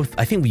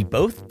 I think we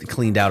both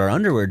cleaned out our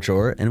underwear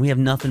drawer, and we have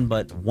nothing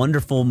but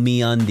wonderful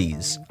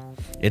MeUndies.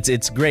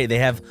 It's great. They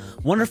have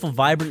wonderful,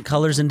 vibrant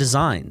colors and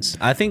designs.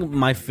 I think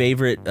my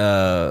favorite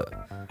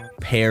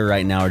pair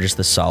right now are just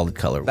the solid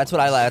color. That's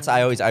what I like.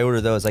 I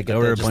order those. Like,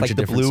 order a just bunch like of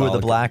the different blue or the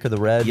solid black or the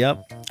red.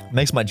 Yep.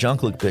 Makes my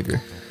junk look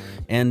bigger.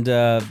 And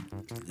look,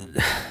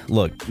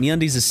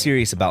 MeUndies is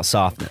serious about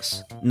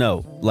softness.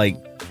 No, like,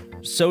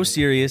 so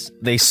serious,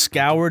 they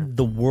scoured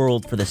the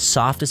world for the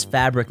softest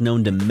fabric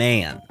known to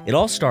man. It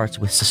all starts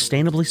with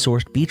sustainably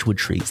sourced beechwood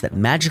trees that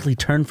magically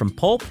turn from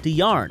pulp to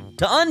yarn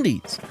to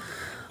undies.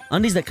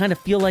 Undies that kind of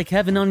feel like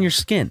heaven on your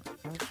skin.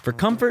 For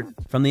comfort,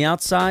 from the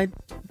outside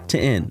to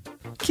in.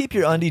 Keep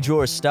your undie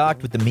drawer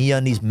stocked with the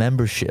MeUndies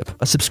membership,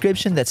 a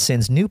subscription that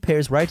sends new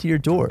pairs right to your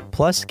door.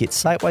 Plus, get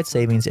site-wide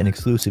savings and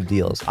exclusive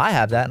deals. I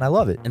have that and I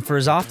love it. And for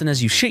as often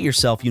as you shit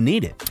yourself, you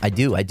need it. I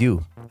do. I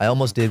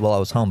almost did while I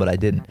was home, but I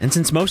didn't. And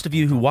since most of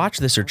you who watch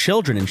this are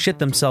children and shit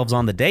themselves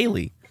on the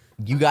daily,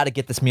 you got to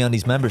get this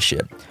MeUndies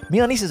membership.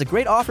 MeUndies is a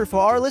great offer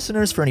for our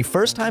listeners. For any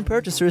first-time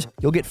purchasers,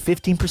 you'll get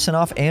 15%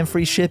 off and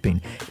free shipping.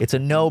 It's a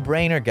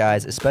no-brainer,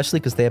 guys, especially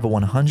because they have a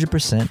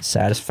 100%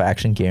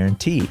 satisfaction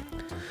guarantee.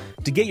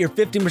 To get your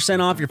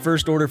 15% off your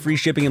first order, free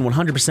shipping, and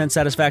 100%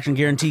 satisfaction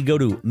guarantee, go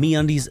to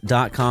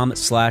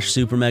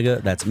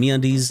MeUndies.com/SuperMega. That's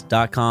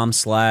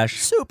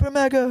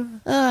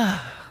MeUndies.com/SuperMega.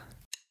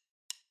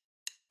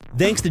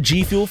 Thanks to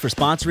G Fuel for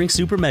sponsoring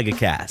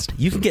SuperMegaCast.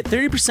 You can get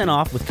 30%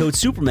 off with code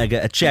SuperMega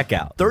at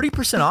checkout.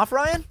 30% off,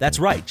 Ryan? That's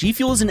right. G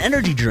Fuel is an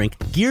energy drink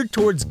geared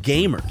towards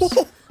gamers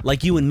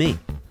like you and me.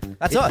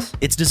 That's us.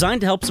 It's designed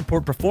to help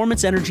support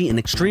performance, energy, and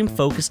extreme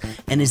focus,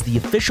 and is the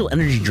official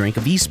energy drink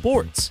of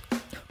esports.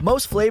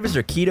 Most flavors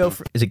are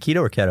keto. Is it keto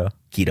or keto?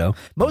 Keto.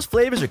 Most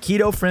flavors are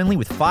keto friendly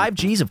with 5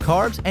 G's of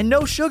carbs and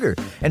no sugar.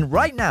 And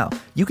right now,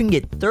 you can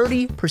get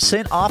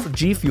 30% off of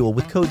G Fuel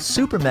with code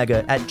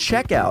SuperMega at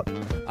checkout.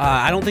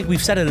 I don't think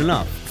we've said it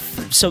enough.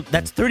 So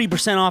that's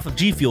 30% off of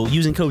G Fuel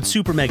using code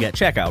SuperMega at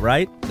checkout,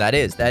 right? That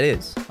is.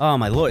 Oh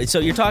my Lord. So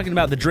you're talking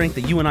about the drink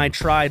that you and I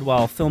tried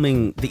while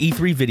filming the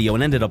E3 video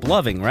and ended up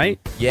loving, right?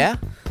 Yeah.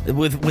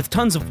 With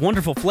tons of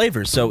wonderful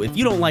flavors. So if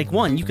you don't like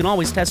one, you can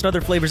always test other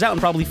flavors out and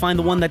probably find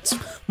the one that's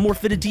more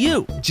fitted to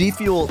you. G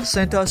Fuel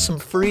sent us some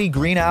free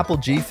green apple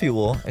G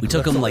Fuel. We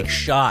took them like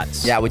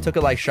shots. Yeah, we took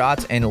it like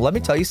shots, and let me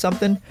tell you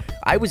something.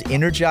 I was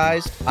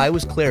energized. I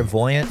was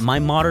clairvoyant. My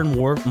Modern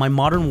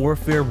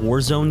Warfare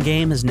Warzone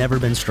game has never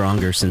been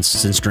stronger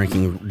since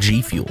drinking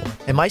G Fuel.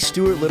 And my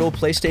Stuart Little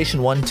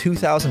PlayStation 1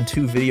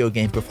 2002 video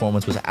game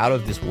performance was out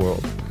of this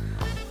world.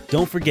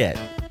 Don't forget,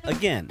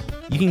 again,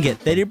 you can get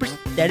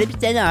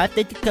 30% off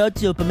at the code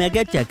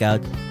SuperMega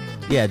checkout.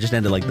 Yeah, just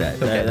end it like that.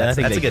 Okay, that's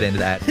a good end to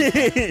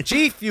that.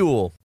 G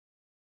Fuel.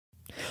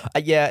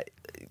 Yeah,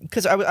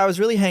 because I was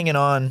really hanging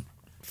on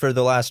for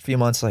the last few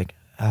months, like,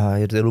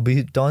 it'll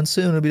be done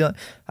soon. It'll be done.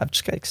 I've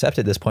just got to accept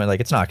at this point, like,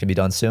 it's not going to be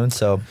done soon.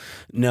 So,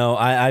 no,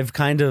 I've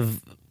kind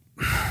of,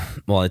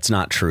 well, it's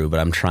not true,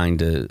 but I'm trying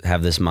to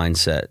have this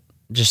mindset.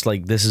 Just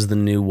like, this is the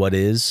new what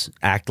is.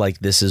 Act like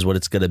this is what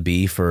it's going to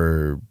be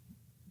for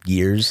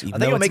years. I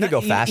think it'll make it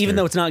go faster. Even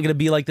though it's not going to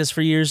be like this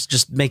for years,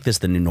 just make this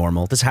the new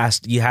normal.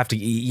 You have to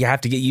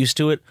get used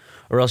to it,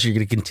 or else you're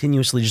going to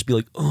continuously just be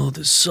like, oh,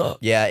 this sucks.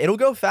 Yeah, it'll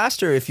go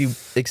faster if you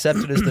accept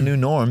it as the new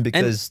norm,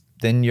 because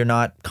then you're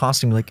not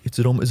constantly like, is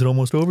it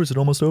almost over? Is it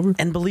almost over?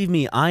 And believe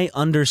me, I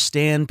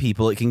understand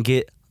people. It can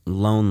get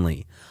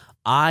lonely.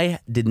 I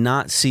did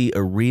not see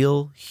a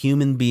real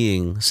human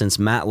being since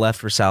Matt left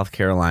for South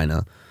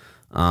Carolina.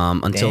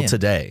 Until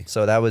today.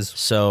 So that was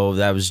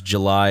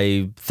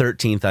July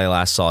 13th I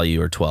last saw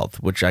you, or 12th,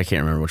 which I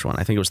can't remember which one.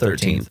 I think it was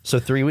 13th. So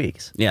 3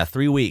 weeks. Yeah,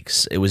 3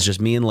 weeks. It was just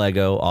me and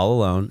Lego all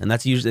alone. And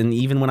that's usually, and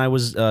even when I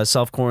was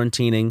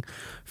self-quarantining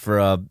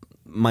for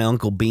my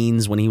Uncle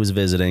Beans when he was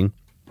visiting,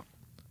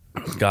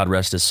 God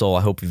rest his soul.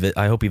 I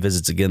hope he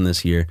visits again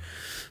this year.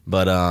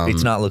 But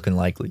it's not looking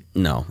likely.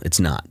 No, it's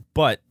not.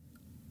 But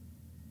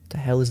what the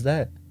hell is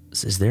that?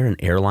 Is there an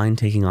airline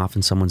taking off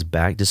in someone's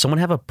back? Does someone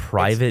have a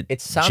private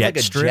It sounds jet like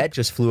a strip? jet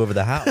just flew over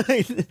the house.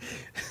 But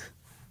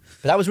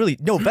that was really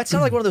that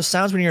sounded like one of those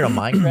sounds when you're in a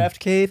Minecraft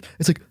cave.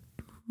 It's like,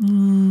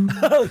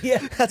 Oh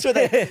yeah, that's what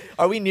they.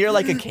 Are we near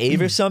like a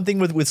cave or something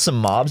with some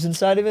mobs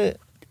inside of it?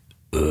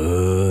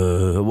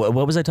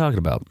 what was I talking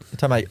about I'm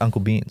talking about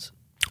Uncle Beans.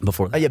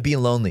 before? Oh yeah, being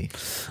lonely.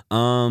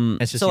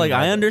 It's just so like you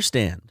and I Lego.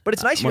 understand, But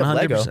it's nice you have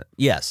Lego.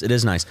 Yes, it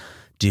is nice,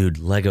 dude.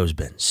 Lego's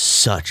been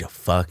such a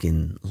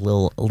fucking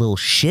little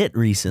shit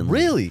recently.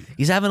 Really?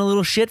 He's having a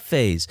little shit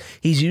phase.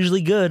 He's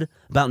usually good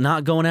about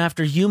not going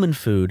after human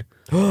food,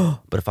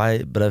 but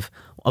if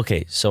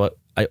okay, so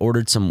I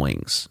ordered some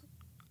wings,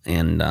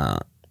 and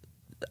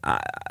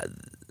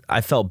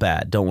I felt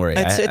bad. Don't worry.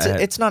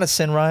 It's not a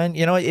sin, Ryan.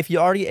 You know, if you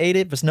already ate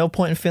it, there's no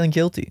point in feeling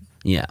guilty.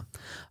 Yeah,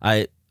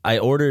 I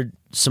ordered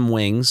some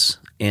wings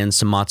and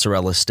some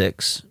mozzarella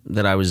sticks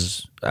that I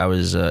was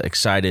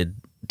excited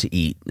to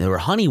eat. They were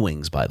honey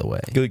wings, by the way.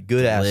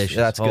 Good ass. Delicious.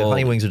 That's good.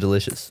 Honey wings are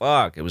delicious.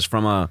 Fuck, it was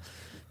from I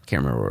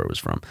can't remember where it was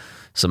from.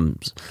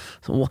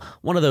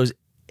 One of those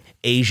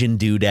Asian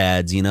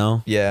doodads, you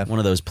know? Yeah. One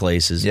of those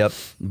places. Yep.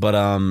 But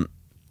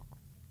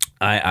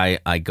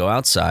I go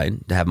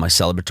outside to have my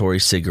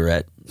celebratory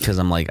cigarette because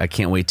I'm like, I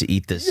can't wait to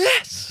eat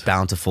this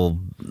bountiful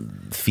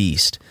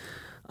feast.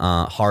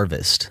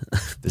 Harvest.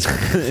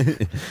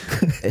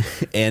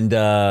 And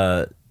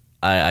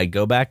I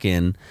go back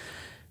in,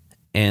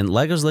 and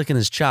Lego's licking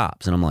his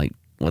chops, and I'm like,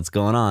 what's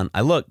going on? I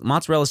look,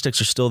 mozzarella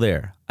sticks are still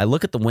there. I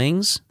look at the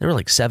wings. There were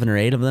like 7 or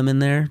 8 of them in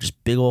there,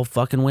 just big old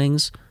fucking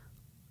wings.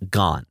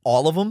 Gone.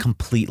 All of them?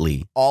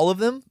 Completely. All of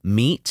them?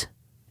 Meat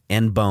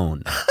and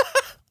bone.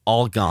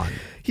 All gone.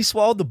 He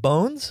swallowed the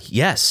bones?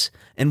 Yes.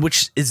 And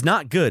which is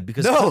not good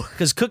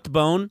because cooked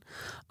bone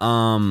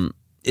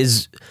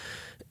is...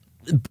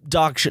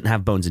 Dogs shouldn't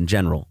have bones in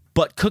general,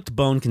 but cooked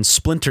bone can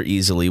splinter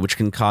easily, which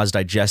can cause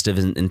digestive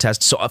and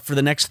intestinal. So for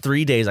the next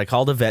 3 days, I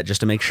called a vet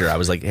just to make sure. I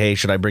was like, hey,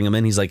 should I bring him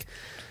in? He's like,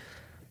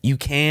 you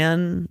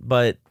can,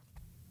 but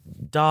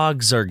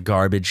dogs are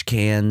garbage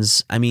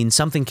cans. I mean,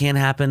 something can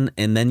happen,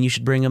 and then you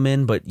should bring them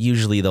in, but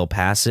usually they'll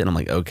pass it. And I'm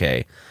like,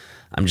 okay,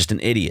 I'm just an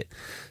idiot.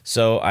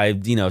 So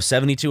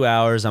 72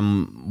 hours,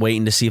 I'm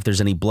waiting to see if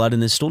there's any blood in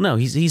his stool. No,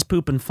 he's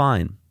pooping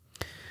fine.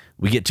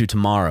 We get to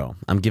tomorrow.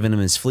 I'm giving him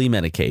his flea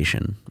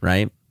medication,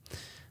 right?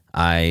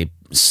 I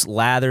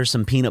slather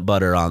some peanut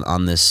butter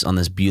on this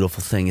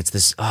beautiful thing. It's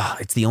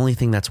the only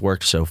thing that's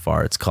worked so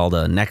far. It's called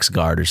a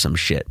NexGard or some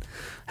shit.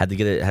 Had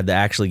to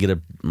actually get it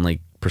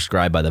like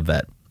prescribed by the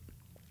vet.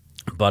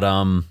 But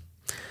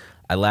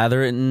I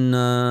lather it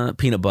in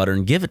peanut butter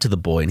and give it to the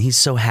boy, and he's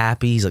so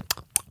happy. He's like,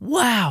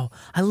 wow,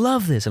 I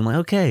love this. I'm like,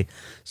 okay.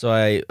 So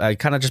I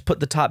kind of just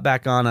put the top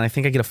back on, and I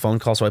think I get a phone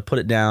call, so I put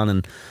it down,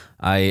 and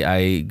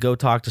I go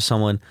talk to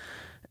someone.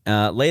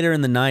 Later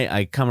in the night,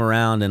 I come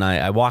around and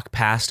I walk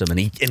past him, and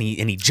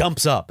he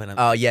jumps up. And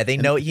oh yeah, they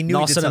know he knew.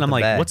 All of a sudden, I'm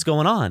like, bad. What's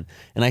going on?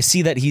 And I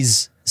see that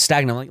he's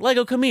stagnant. I'm like,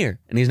 Lego, come here,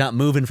 and he's not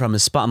moving from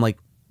his spot. I'm like,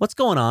 what's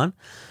going on?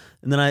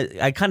 And then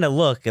I kind of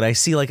look, and I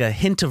see like a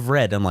hint of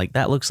red. I'm like,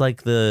 that looks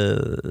like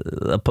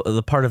the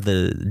part of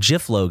the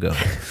Jif logo.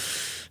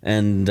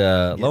 And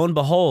lo and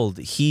behold,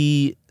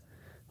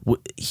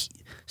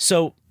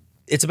 so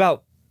it's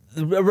about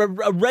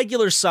a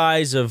regular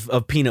size of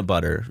peanut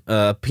butter.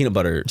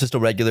 Just a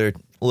regular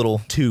little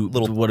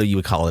what do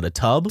you call it? A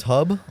tub?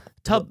 tub.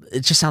 It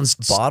just sounds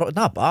Bottle,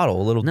 not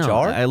bottle. A little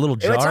jar. A little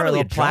jar. It's not really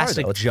a little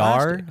plastic though. It's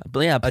jar.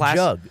 plastic. Yeah, a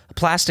jug. A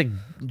plastic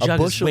jug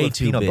bushel is way of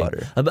too peanut big.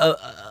 butter.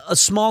 A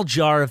small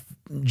jar of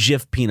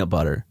Jif peanut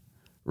butter,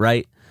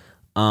 right?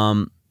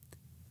 Almost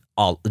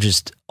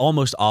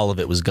all of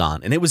it was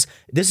gone, and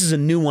this is a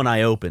new one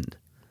I opened.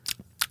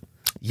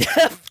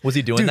 Yeah, Was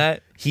he doing Dude,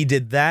 that? He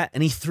did that,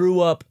 and he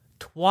threw up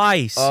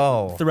twice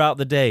throughout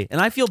the day,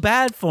 and I feel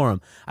bad for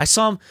him. I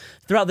saw him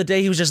throughout the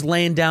day. He was just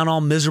laying down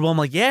all miserable. I'm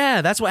like,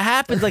 yeah, that's what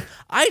happens. Like,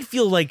 I'd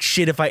feel like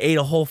shit if I ate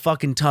a whole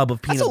fucking tub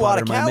of peanut That's a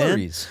butter, lot of my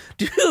calories.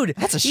 man. Dude,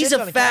 That's a shit he's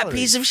ton a of fat calories.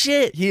 piece of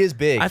shit. He is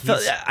big.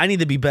 I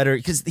need to be better,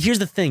 because here's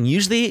the thing.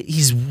 Usually,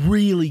 he's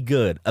really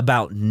good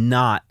about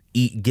not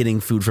getting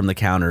food from the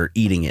counter,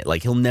 eating it.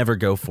 Like, he'll never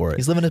go for it.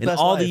 He's living his In best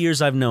all life. the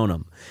years I've known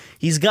him,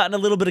 he's gotten a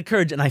little bit of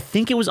courage, and I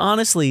think it was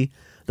honestly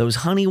those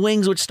honey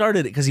wings which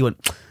started it, because he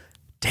went,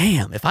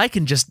 damn, if I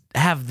can just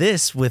have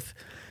this with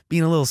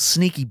being a little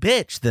sneaky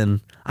bitch,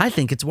 then I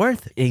think it's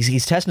worth it.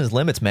 He's testing his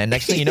limits, man.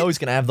 Next thing you know, he's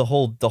gonna have the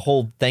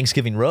whole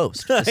Thanksgiving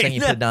roast. Just thing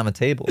you put down the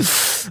table.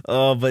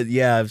 Oh, but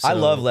yeah, I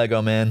love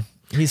Lego, man.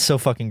 He's so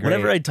fucking great.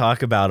 Whenever I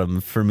talk about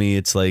him, for me,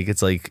 it's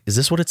like, is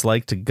this what it's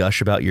like to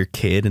gush about your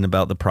kid and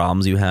about the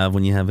problems you have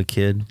when you have a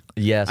kid?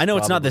 Yes, I know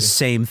it's not probably. the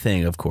same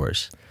thing, of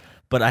course,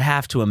 but I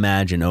have to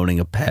imagine owning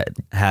a pet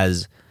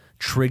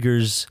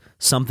triggers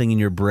something in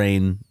your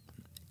brain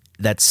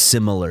that's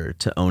similar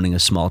to owning a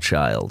small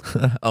child.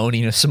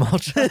 Owning a small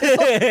child.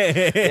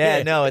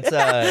 Yeah, no, it's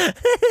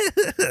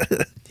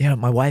yeah,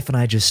 my wife and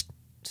I just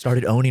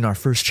started owning our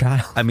first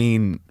child. I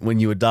mean, when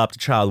you adopt a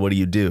child, what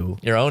do?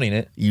 You're owning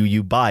it.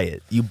 You buy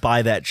it. You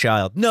buy that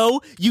child.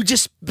 No, you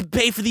just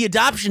pay for the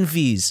adoption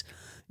fees.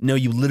 No,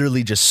 you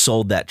literally just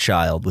sold that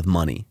child with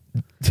money.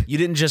 You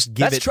didn't just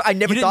give That's it. true. I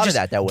never you didn't thought of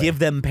just that way. Give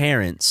them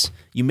parents.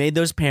 You made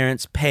those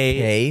parents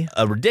pay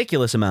a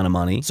ridiculous amount of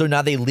money. So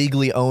now they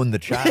legally own the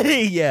child.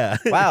 Yeah.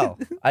 Wow.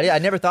 I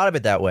never thought of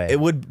it that way. It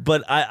would,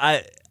 but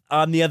I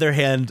on the other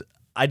hand,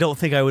 I don't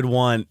think I would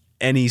want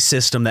any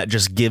system that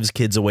just gives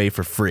kids away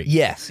for free.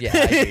 Yes. Yeah. I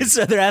agree.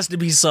 So there has to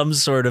be some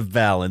sort of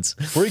balance.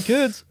 Free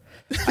kids.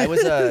 I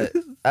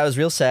was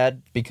real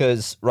sad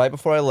because right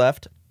before I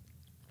left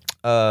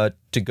to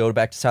go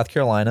back to South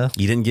Carolina.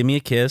 You didn't give me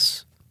a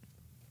kiss.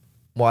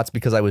 Well, it's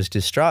because I was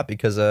distraught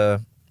because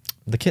the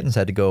kittens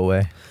had to go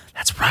away.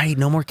 That's right.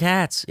 No more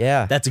cats.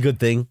 Yeah. That's a good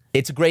thing.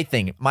 It's a great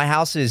thing. My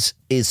house is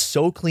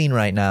so clean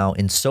right now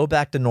and so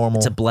back to normal.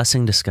 It's a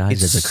blessing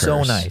disguised It's as a curse.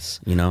 so nice.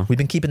 You know? We've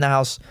been keeping the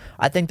house.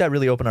 I think that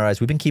really opened our eyes.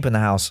 We've been keeping the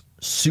house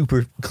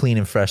super clean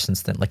and fresh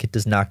since then. Like, it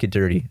does not get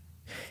dirty.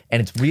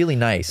 And it's really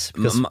nice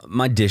because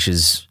My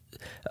dishes.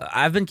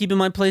 I've been keeping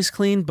my place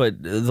clean,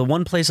 but the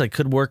one place I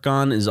could work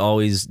on is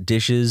always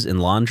dishes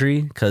and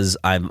laundry because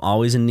I'm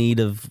always in need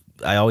of.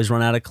 I always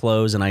run out of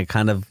clothes, and I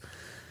kind of.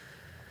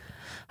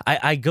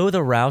 I go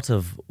the route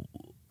of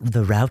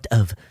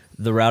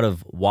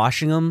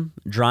washing them,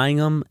 drying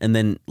them, and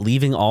then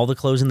leaving all the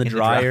clothes in the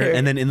dryer,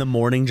 and then in the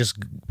morning just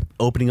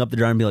opening up the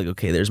dryer and be like,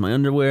 okay, there's my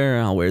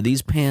underwear. I'll wear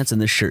these pants and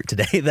this shirt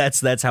today.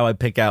 That's how I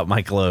pick out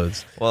my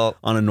clothes. Well,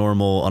 on a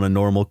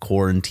normal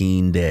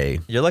quarantine day.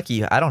 you're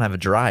lucky I don't have a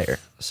dryer,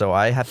 so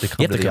I have to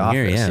come to the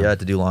office here,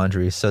 to do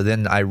laundry. So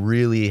then I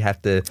really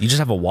have to. You just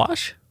have a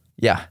wash?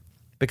 Yeah,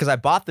 because I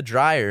bought the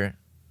dryer,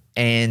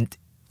 and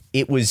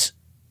it was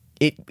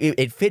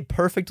it fit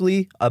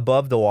perfectly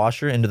above the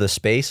washer into the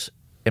space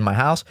in my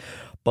house,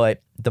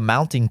 but the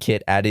mounting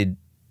kit added,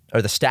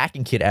 or the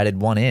stacking kit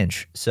added 1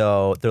 inch.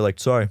 So they're like,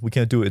 sorry, we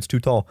can't do it. It's too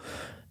tall.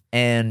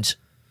 And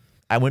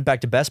I went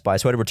back to Best Buy,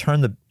 so I had to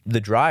return the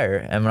dryer.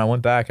 And when I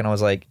went back and I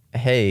was like,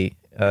 hey,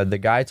 the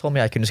guy told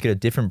me I can just get a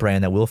different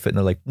brand that will fit. And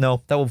they're like,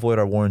 no, that will void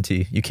our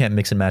warranty. You can't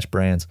mix and match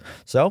brands.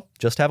 So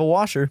just have a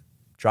washer,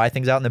 dry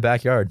things out in the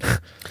backyard.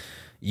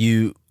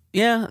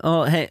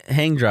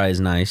 Hang dry is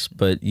nice,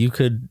 but you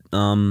could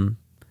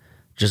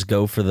just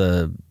go for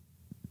the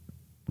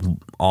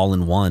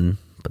all-in-one.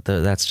 But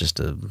that's just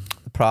a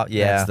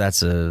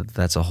That's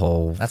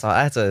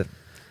a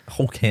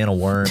whole can of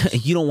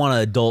worms. You don't want to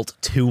adult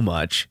too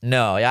much.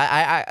 No,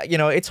 I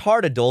it's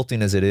hard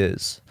adulting as it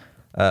is.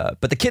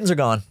 But the kittens are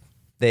gone.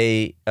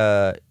 They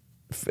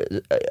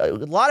a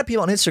lot of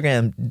people on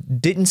Instagram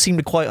didn't seem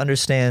to quite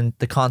understand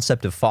the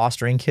concept of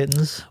fostering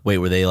kittens. Wait,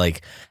 were they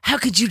like, how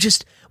could you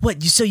just,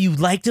 so you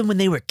liked them when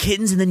they were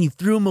kittens and then you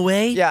threw them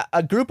away? Yeah,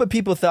 a group of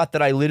people thought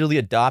that I literally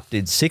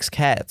adopted 6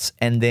 cats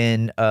and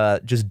then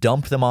just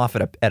dumped them off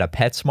at a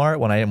PetSmart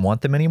when I didn't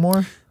want them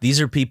anymore.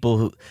 These are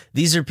people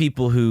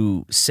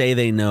who say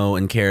they know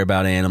and care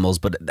about animals,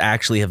 but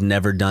actually have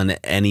never done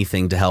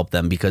anything to help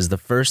them, because the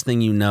first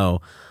thing you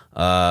know,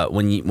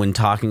 when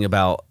talking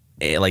about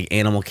like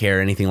animal care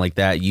or anything like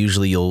that,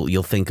 usually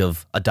you'll think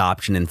of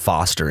adoption and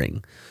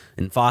fostering.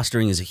 And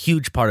fostering is a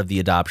huge part of the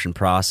adoption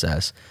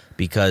process,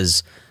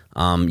 because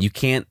you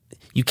can't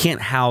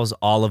house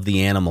all of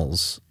the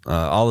animals,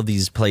 all of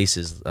these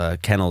places,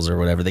 kennels or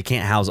whatever. They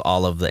can't house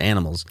all of the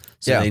animals,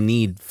 so they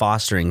need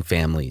fostering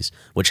families,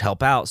 which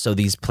help out so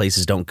these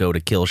places don't go to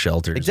kill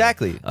shelters.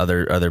 Exactly.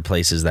 Other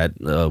places that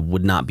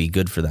would not be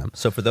good for them.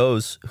 So for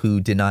those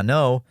who did not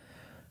know,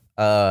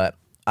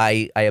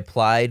 I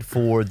applied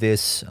for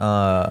this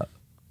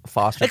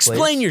foster place.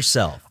 Explain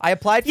yourself. I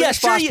applied for this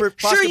foster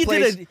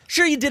place.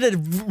 Sure you did a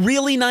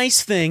really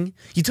nice thing.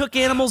 You took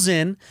animals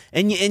in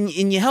and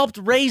you helped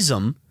raise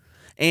them,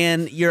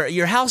 and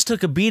your house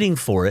took a beating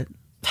for it.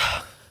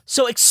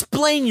 So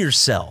explain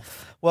yourself.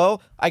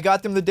 Well, I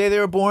got them the day they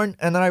were born,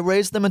 and then I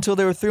raised them until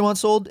they were 3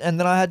 months old, and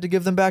then I had to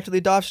give them back to the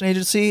adoption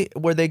agency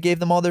where they gave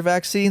them all their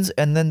vaccines,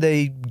 and then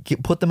they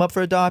put them up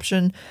for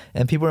adoption,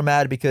 and people were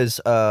mad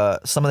because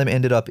some of them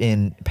ended up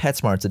in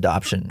PetSmart's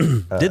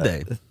adoption Did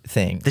they?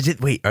 thing.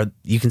 Wait,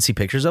 you can see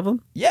pictures of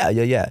them?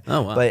 Yeah.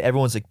 Oh, wow. But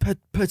everyone's like,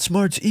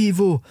 PetSmart's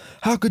evil.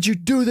 How could you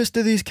do this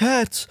to these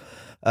cats?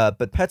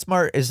 But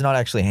PetSmart is not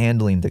actually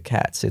handling the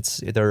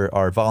cats. There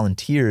are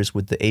volunteers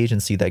with the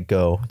agency that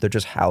go. They're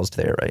just housed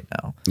there right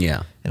now.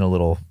 Yeah. In a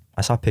little.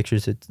 I saw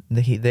pictures.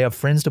 They have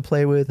friends to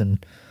play with,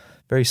 and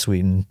very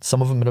sweet. And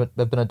some of them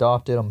have been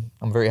adopted.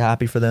 I'm very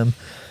happy for them.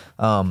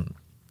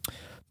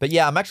 But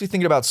yeah, I'm actually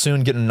thinking about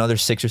soon getting another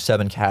 6 or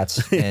 7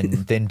 cats and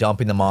then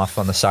dumping them off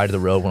on the side of the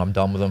road when I'm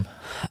done with them.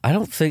 I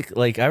don't think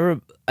I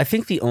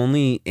think the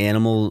only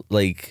animal,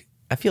 like,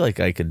 I feel like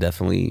I could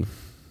definitely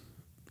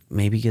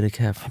maybe get a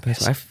cat from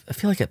PetSmart. I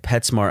feel like at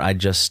PetSmart I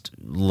just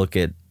look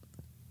at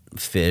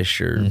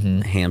fish or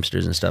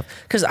hamsters and stuff,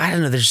 because I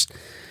don't know.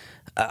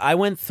 I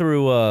went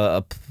through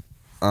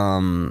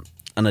an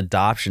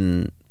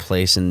adoption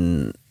place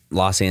in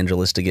Los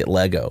Angeles to get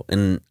Lego,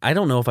 and I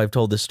don't know if I've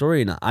told this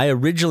story or not. I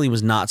originally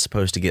was not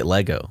supposed to get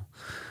Lego.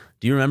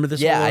 Do you remember this?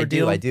 Yeah, whole I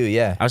ordeal? do.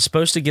 Yeah, I was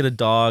supposed to get a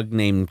dog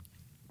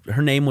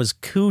her name was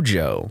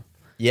Cujo.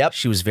 Yep.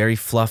 She was very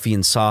fluffy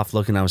and soft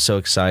looking. I was so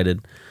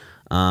excited.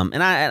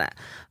 And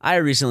I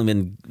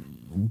recently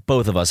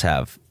both of us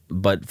have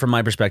But from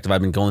my perspective,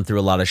 I've been going through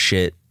a lot of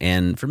shit,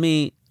 and for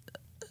me,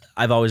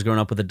 I've always grown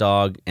up with a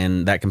dog,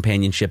 and that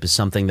companionship is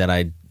something that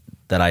I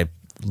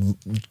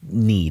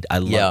need. I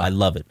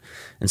love it.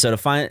 And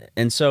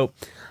so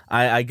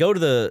I go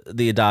to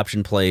the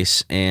adoption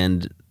place,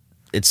 and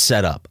it's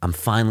set up. I'm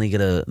finally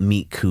gonna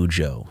meet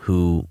Cujo,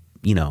 who,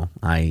 you know,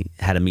 I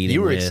had a meeting.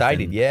 You were with,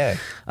 excited, and, yeah.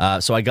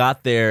 So I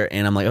got there,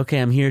 and I'm like,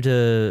 okay,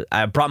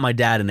 I brought my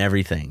dad and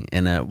everything,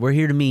 and we're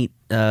here to meet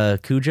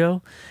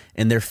Cujo,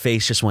 and their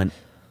face just went,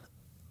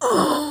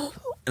 oh,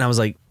 and I was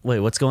like, wait,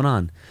 what's going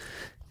on?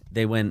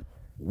 They went,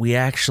 we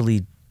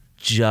actually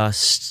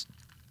just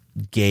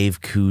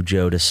gave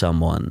Cujo to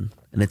someone,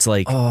 and it's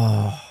like,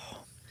 oh,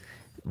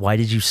 why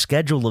did you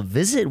schedule a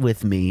visit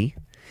with me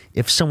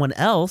if someone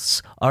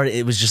else already?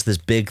 It was just this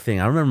big thing.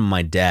 I remember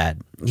my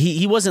dad,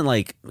 he wasn't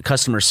like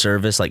customer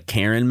service like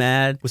Karen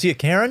mad. Was he a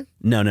Karen?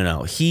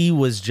 No. He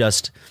was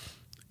just,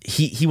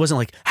 he wasn't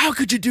like, how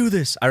could you do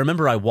this? I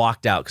remember I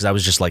walked out because I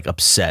was just like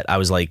upset. I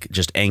was like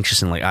just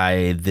anxious and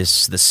like,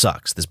 this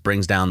sucks. This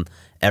brings down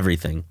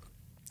everything.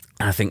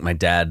 And I think my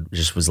dad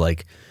just was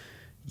like,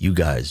 you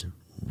guys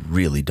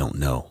really don't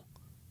know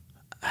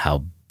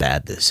how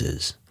bad this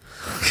is.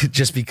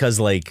 Just because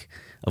like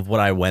of what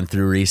I went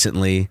through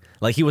recently.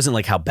 Like, he wasn't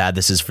like how bad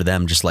this is for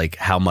them, just like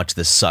how much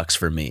this sucks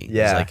for me.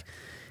 Yeah. Like,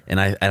 and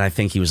I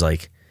think he was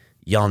like,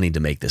 y'all need to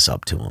make this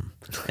up to him.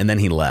 And then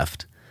he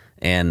left.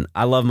 And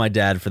I love my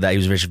dad for that. He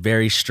was very,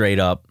 very straight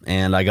up.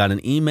 And I got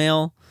an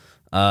email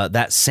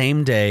that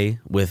same day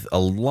with a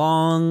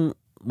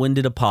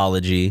long-winded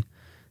apology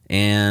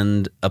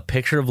and a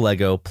picture of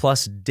Lego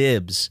plus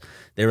dibs.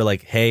 They were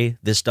like, hey,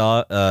 this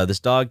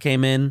dog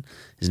came in.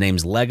 His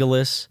name's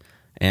Legolas.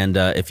 And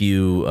if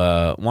you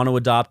want to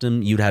adopt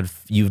him, you'd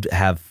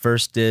have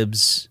first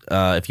dibs.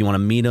 If you want to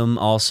meet him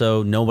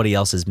also, nobody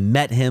else has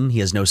met him. He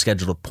has no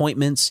scheduled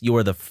appointments. You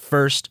are the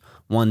first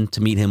one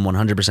to meet him,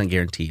 100%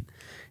 guaranteed.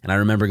 And I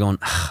remember going,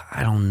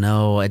 I don't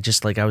know. I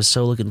was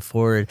so looking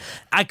forward.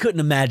 I couldn't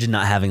imagine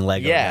not having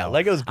Lego. Yeah, now.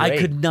 Lego's great. I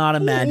could not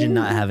imagine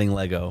not having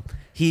Lego.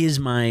 He is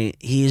my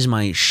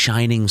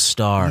shining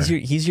star.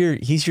 He's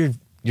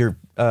your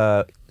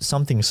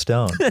something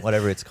stone,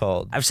 whatever it's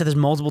called. I've said this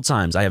multiple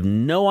times. I have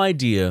no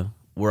idea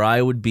where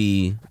I would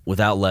be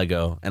without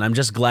Lego, and I'm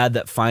just glad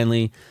that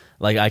finally,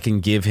 like, I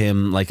can give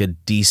him like a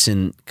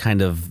decent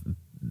kind of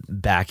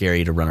back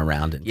area to run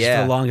around in.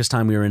 Yeah. For the longest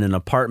time, we were in an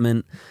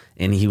apartment,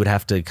 and he would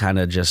have to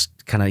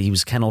he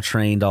was kennel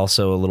trained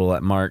also a little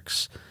at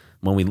Mark's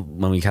when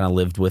we kind of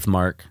lived with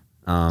Mark.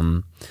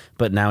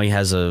 But now he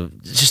has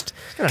he's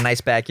got a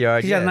nice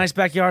backyard. He's got a nice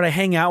backyard. I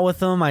hang out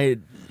with him. I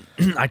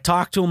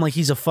talk to him like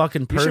he's a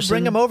fucking person. You should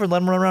bring him over and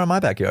let him run around in my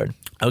backyard.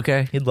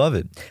 Okay. He'd love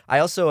it. I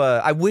also,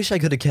 I wish I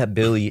could have kept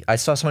Billy. I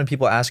saw so many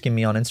people asking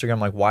me on Instagram,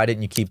 like, why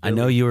didn't you keep Billy? I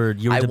know you were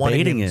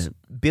debating it.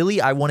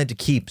 Billy, I wanted to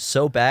keep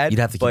so bad. You'd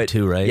have to keep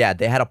two, right? Yeah,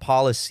 they had a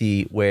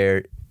policy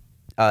where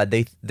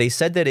they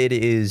said that it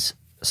is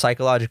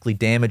psychologically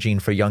damaging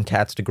for young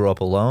cats to grow up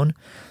alone.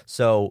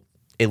 So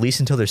at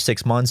least until they're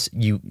 6 months,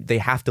 they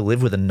have to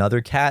live with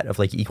another cat of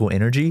like equal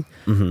energy,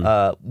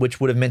 which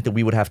would have meant that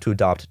we would have to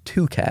adopt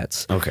 2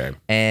 cats. Okay.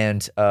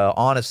 And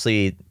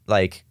honestly,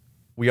 like,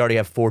 we already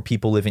have 4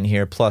 people living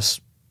here,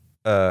 plus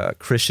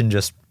Christian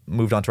just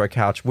moved onto our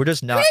couch. We're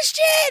just not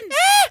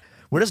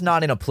We're just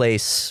not in a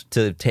place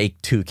to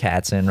take 2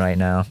 cats in right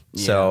now.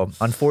 Yeah. So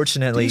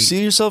unfortunately, do you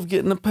see yourself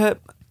getting a pet?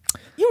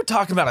 You were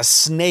talking about a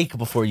snake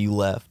before you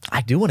left.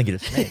 I do want to get a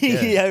snake.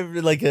 Yeah,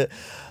 like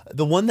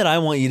the one that I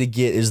want you to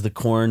get is the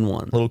corn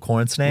one. Little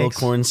corn snakes?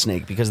 Little corn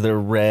snake, because they're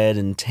red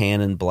and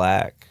tan and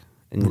black.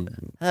 And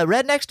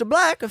red next to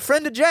black, a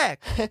friend of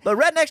Jack. But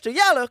red next to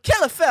yellow,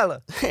 kill a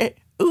fella.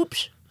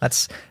 Oops.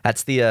 That's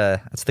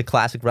the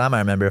classic rhyme I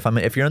remember.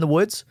 If you're in the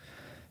woods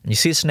and you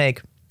see a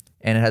snake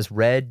and it has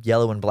red,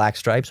 yellow, and black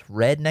stripes,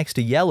 red next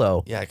to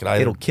yellow, yeah,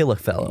 it'll kill a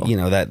fellow. You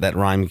know, that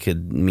rhyme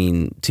could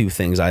mean 2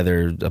 things: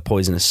 either a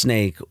poisonous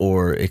snake,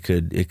 or it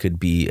could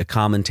be a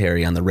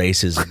commentary on the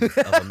racism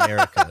of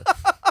America.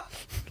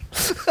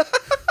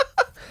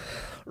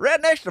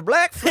 Red next to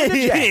black, friend of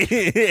Jack.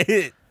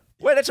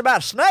 Wait, it's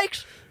about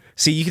snakes?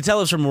 See, you can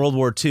tell it's from World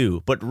War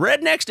II, but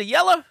red next to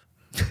yellow?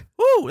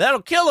 Woo,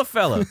 that'll kill a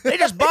fella. They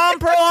just bombed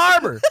Pearl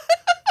Harbor.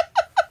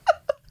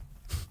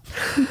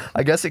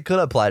 I guess it could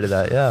apply to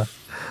that, yeah.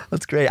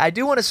 That's great. I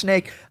do want a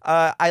snake.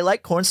 I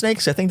like corn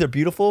snakes. I think they're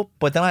beautiful,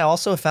 but then I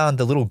also found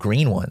the little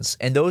green ones.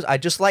 And those, I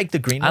just like the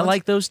green ones. I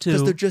like those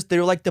too. Because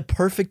they're like the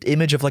perfect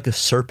image of like a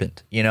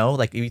serpent, you know?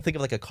 Like, if you think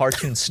of like a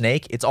cartoon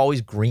snake, it's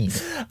always green.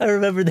 I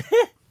remember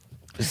that.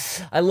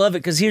 I love it,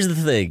 because here's the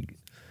thing.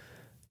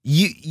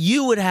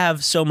 You would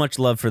have so much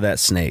love for that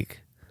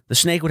snake. The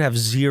snake would have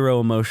zero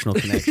emotional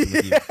connection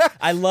with you.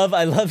 I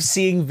love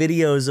seeing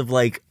videos of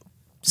like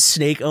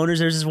snake owners.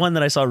 There's this one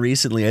that I saw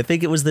recently. I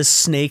think it was this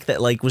snake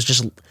that like was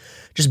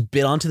just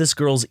bit onto this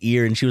girl's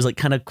ear, and she was like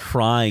kind of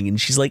crying, and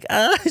she's like,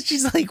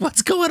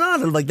 what's going on?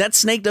 And I'm like, that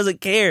snake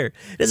doesn't care.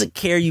 It doesn't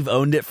care you've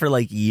owned it for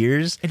like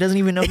years. It doesn't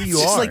even know who you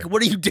are. It's just like,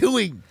 what are you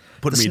doing?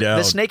 Put me down.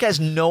 The snake has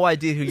no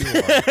idea who you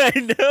are.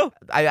 I know.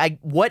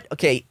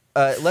 Okay,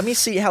 let me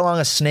see how long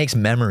a snake's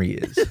memory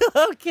is.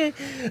 Okay.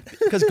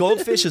 Because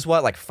goldfish is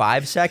what, like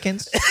 5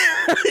 seconds?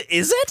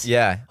 Is it?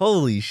 Yeah.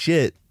 Holy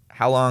shit.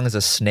 How long is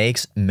a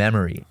snake's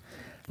memory?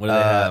 What do they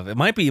have? It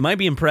might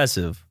be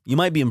impressive. You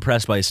might be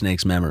impressed by a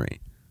snake's memory.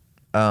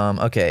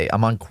 Okay,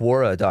 I'm on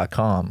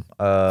Quora.com.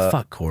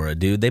 Fuck Quora,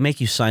 dude. They make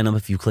you sign up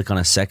if you click on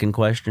a second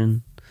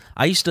question.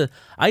 I used to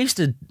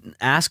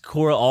ask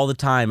Quora all the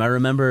time. I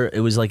remember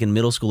it was like in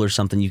middle school or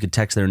something. You could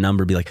text their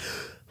number, be like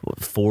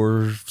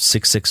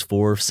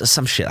 4664,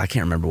 some shit. I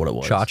can't remember what it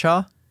was.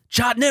 Cha-cha?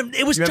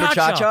 It was You remember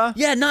Cha-Cha. Cha-Cha?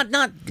 Yeah, not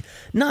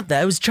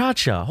that. It was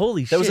Cha-Cha.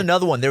 Holy shit. There was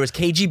another one. There was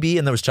KGB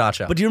and there was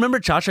Cha-Cha. But do you remember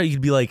Cha-Cha? You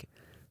could be like,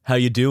 how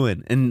you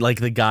doing? And like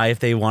the guy, if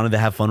they wanted to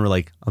have fun, were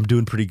like, I'm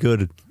doing pretty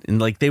good. And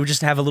like they would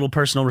just have a little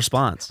personal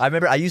response. I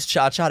remember I used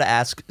Cha-Cha to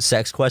ask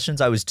sex questions.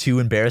 I was too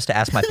embarrassed to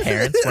ask my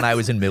parents when I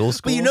was in middle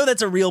school. But you know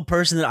that's a real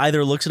person that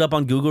either looks it up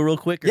on Google real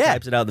quick or Yeah.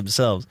 types it out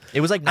themselves.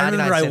 It was like 99 I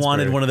remember I cents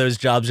wanted per- one of those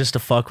jobs just to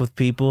fuck with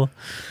people.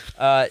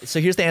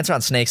 So here's the answer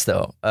on snakes,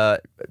 though.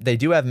 They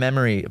do have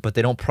memory, but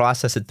they don't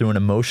process it through an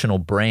emotional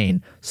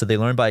brain. So they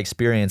learn by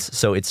experience.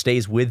 So it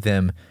stays with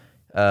them.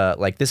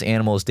 Like this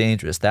animal is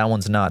dangerous. That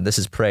one's not. This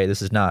is prey.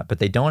 This is not. But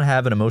they don't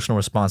have an emotional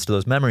response to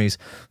those memories.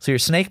 So your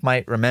snake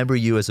might remember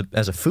you as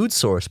a food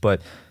source,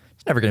 but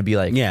it's never going to be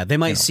like. Yeah, they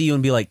might see you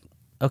and be like,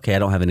 okay, I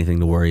don't have anything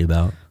to worry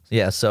about.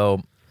 Yeah.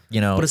 So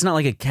But it's not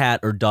like a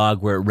cat or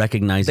dog where it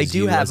recognizes they do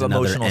you have as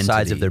another emotional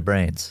sides of entity. their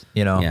brains.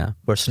 Yeah.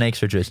 Where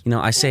snakes are just.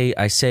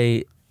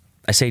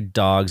 I say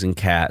dogs and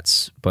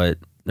cats, but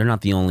they're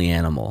not the only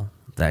animal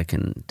that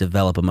can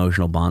develop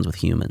emotional bonds with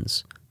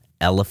humans.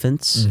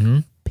 Elephants,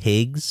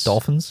 pigs,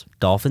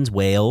 Dolphins,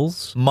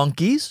 whales,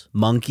 monkeys.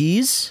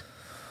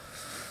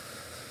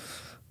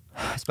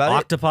 That's about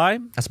Octopi.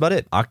 That's about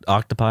it.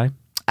 Octopi.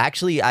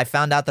 Actually, I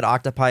found out that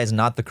octopi is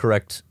not the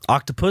correct.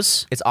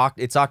 Octopus? It's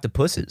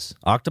octopuses.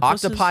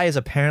 Octopuses? Octopi is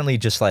apparently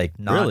just like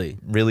not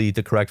really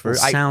the correct word.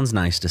 Sounds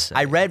nice to say.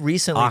 I read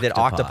recently that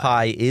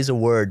octopi is a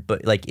word,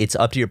 but like it's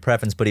up to your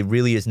preference, but it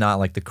really is not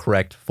like the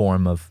correct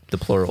form of the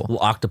plural. Well,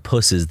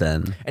 octopuses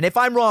then. And if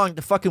I'm wrong,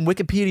 the fucking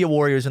Wikipedia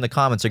warriors in the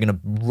comments are going to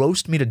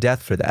roast me to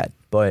death for that.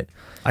 But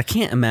I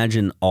can't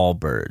imagine all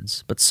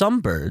birds, but some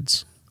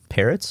birds.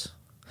 Parrots?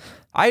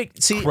 I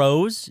see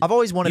crows. I've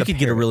always wanted. You could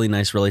get a really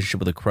nice relationship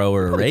with a crow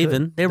or a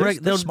raven. They'd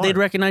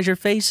recognize your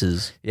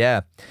faces.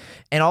 Yeah,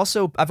 and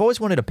also I've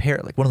always wanted a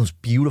parrot, like one of those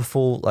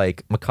beautiful,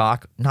 like macaw,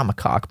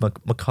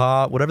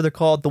 whatever they're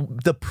called,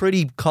 the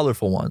pretty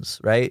colorful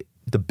ones, right?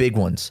 The big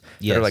ones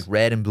that are like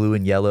red and blue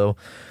and yellow.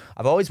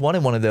 I've always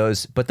wanted one of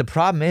those, but the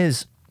problem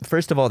is,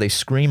 first of all, they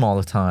scream all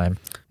the time.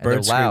 And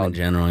Birds they're loud, scream in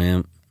general,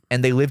 yeah.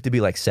 and they live to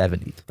be like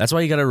 70. That's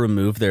why you got to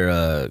remove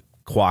their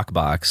quack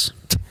box.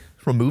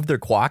 Remove their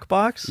quack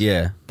box?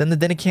 Yeah. Then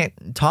it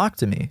can't talk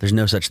to me. There's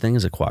no such thing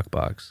as a quack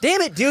box. Damn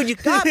it, dude, you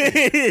got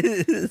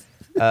me.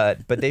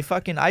 But they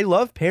I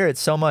love parrots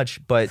so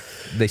much, but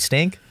they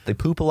stink, they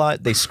poop a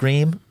lot, they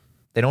scream,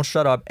 they don't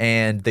shut up,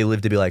 and they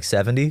live to be like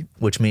 70,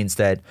 which means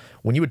that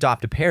when you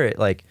adopt a parrot,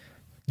 like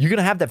you're going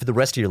to have that for the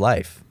rest of your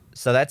life.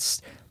 So that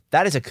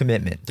is a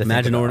commitment.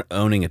 Imagine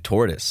owning a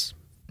tortoise.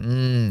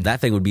 That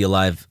thing would be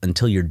alive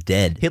until you're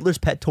dead. Hitler's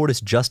pet tortoise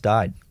just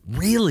died.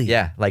 Really?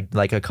 Yeah,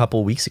 like a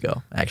couple weeks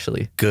ago,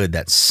 actually. Good,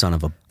 that son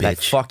of a bitch. That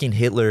fucking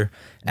Hitler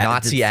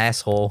Nazi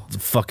asshole.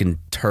 Fucking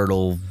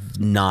turtle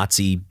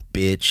Nazi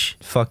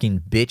bitch.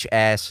 Fucking bitch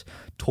ass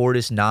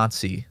tortoise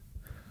Nazi.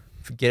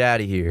 Get out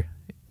of here.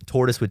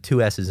 Tortoise with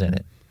 2 S's in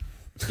it.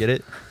 Get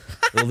it?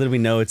 Little did we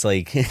know it's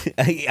like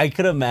I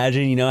could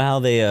imagine, you know how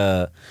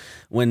they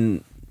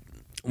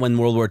when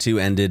World War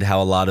II ended,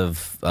 how a lot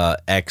of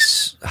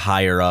ex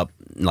higher up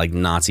like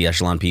Nazi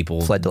echelon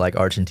people fled to like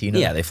Argentina.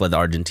 Yeah, they fled to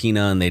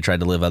Argentina and they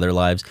tried to live other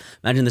lives.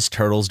 Imagine this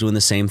turtle's doing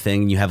the same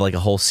thing. You have like a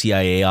whole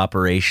CIA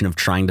operation of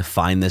trying to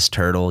find this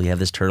turtle. You have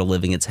this turtle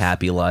living its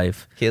happy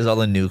life. He has all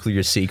the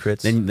nuclear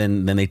secrets.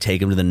 Then they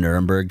take him to the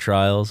Nuremberg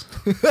trials.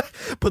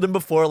 Put him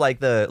before like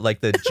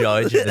the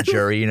judge and the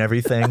jury and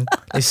everything.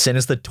 They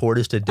sentence the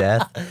tortoise to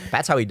death.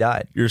 That's how he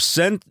died. You're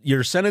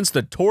sentenced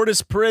to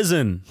tortoise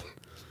prison.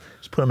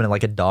 Just put him in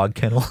like a dog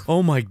kennel.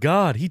 Oh my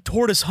God, he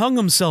tortoise hung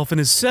himself in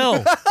his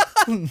cell.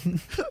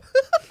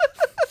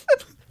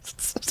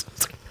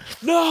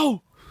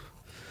 No,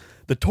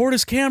 the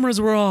tortoise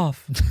cameras were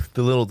off.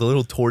 the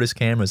little tortoise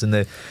cameras and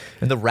the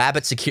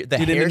rabbit security.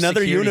 Dude, in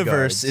another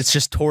universe, it's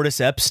just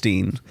Tortoise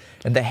Epstein,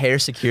 and the hair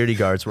security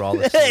guards were all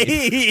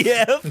asleep.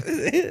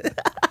 Yep.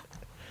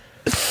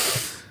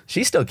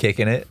 She's still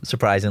kicking it,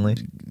 surprisingly.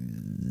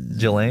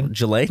 Jelaine,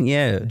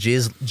 yeah.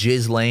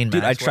 Jizz Lane.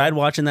 Dude, I tried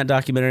watching that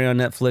documentary on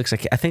Netflix.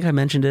 I think I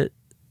mentioned it.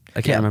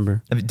 I can't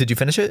remember. Did you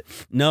finish it?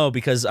 No,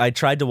 because I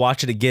tried to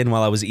watch it again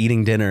while I was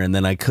eating dinner, and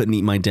then I couldn't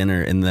eat my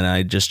dinner, and then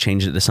I just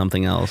changed it to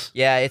something else.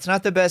 Yeah, it's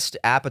not the best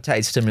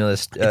appetite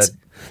stimulus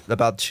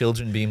about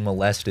children being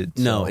molested.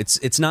 So. No,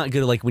 it's not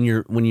good. Like when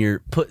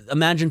you're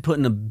imagine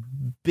putting a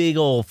big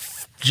old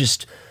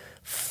just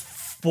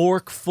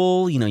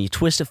forkful, you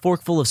twist a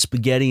forkful of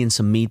spaghetti and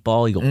some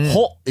meatball. You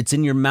go, it's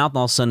in your mouth, and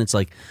all of a sudden it's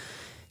like,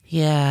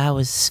 yeah, I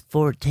was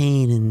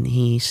 14, and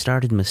he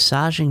started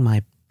massaging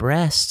my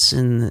breasts,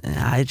 and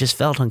I just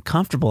felt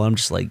uncomfortable. I'm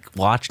just like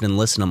watching and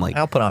listening. I'm like,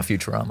 I'll put on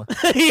Futurama.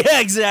 yeah,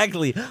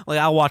 exactly. Like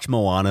I'll watch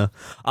Moana.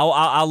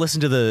 I'll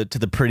listen to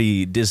the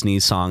pretty Disney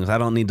songs. I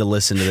don't need to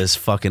listen to this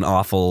fucking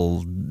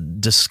awful,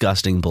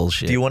 disgusting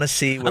bullshit. Do you want to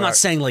see? I'm not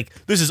saying like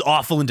this is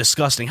awful and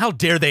disgusting. How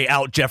dare they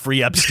out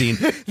Jeffrey Epstein?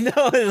 No,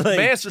 like,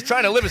 man's just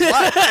trying to live his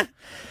life.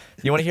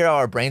 You want to hear how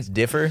our brains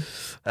differ?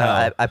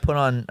 I put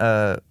on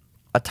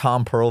a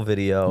Tom Pearl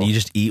video. You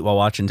just eat while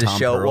watching Tom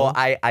Pearl? Well,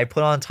 I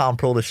put on Tom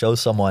Pearl to show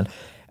someone,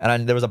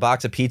 and there was a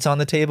box of pizza on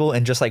the table,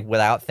 and just like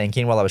without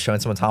thinking, while I was showing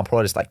someone Tom Pearl,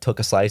 I just like took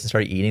a slice and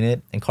started eating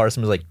it. And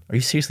Carson was like, "Are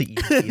you seriously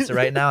eating pizza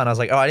right now?" And I was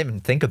like, "Oh, I didn't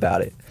even think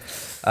about it."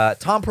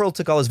 Tom Pearl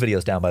took all his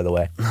videos down, by the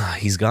way.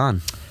 He's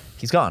gone.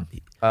 He's gone.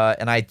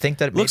 And I think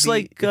that looks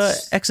like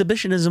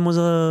exhibitionism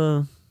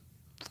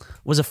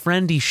was a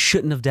friend he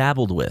shouldn't have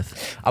dabbled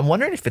with. I'm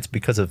wondering if it's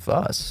because of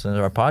us and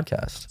our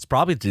podcast. It's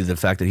probably due to the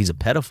fact that he's a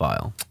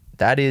pedophile.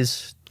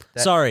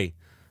 Sorry.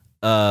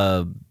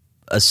 No,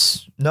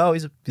 he's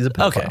a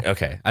pedophile.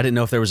 Okay. I didn't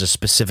know if there was a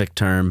specific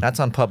term. That's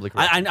on public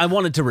record. I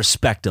wanted to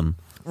respect him.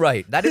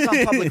 Right. That is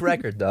on public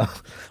record, though.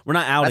 We're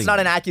not outing. That's not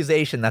an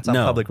accusation. That's on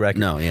public record.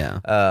 No, yeah.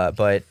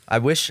 But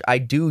I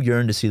do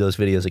yearn to see those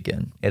videos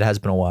again. It has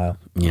been a while.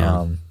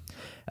 Yeah.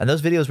 And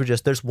those videos were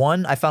there's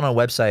one I found on a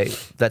website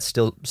that's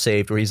still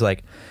saved where he's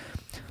like,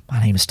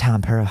 "My name is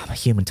Tom Pearl. I'm a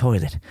human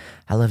toilet.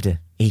 I love to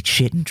eat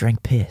shit and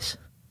drink piss."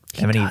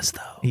 He does,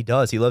 though. He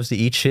does. He loves to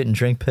eat shit and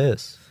drink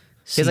piss.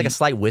 He has like a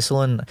slight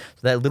whistle and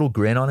that little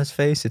grin on his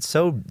face. It's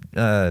so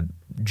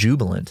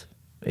jubilant.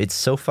 It's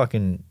so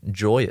fucking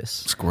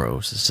joyous. It's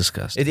gross. It's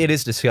disgusting. It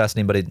is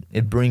disgusting, but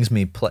it brings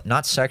me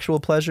not sexual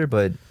pleasure,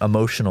 but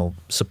emotional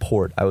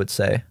support, I would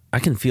say. I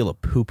can feel a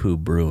poo-poo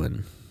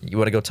brewing. You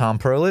want to go Tom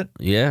Pearl it?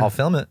 Yeah. I'll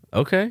film it.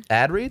 Okay.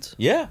 Ad reads?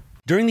 Yeah.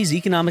 During these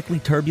economically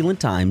turbulent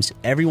times,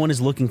 everyone is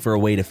looking for a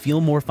way to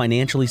feel more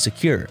financially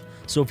secure.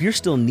 So if you're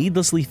still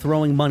needlessly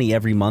throwing money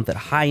every month at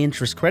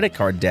high-interest credit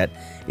card debt,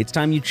 it's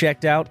time you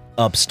checked out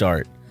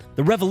Upstart,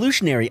 the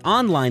revolutionary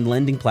online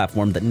lending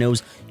platform that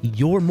knows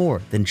you're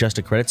more than just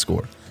a credit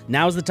score.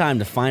 Now's the time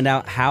to find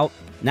out how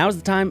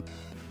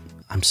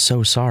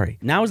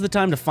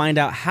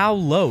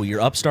low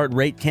your Upstart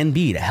rate can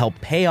be to help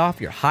pay off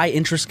your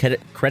high-interest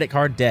credit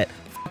card debt.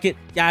 Fuck it.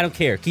 Yeah, I don't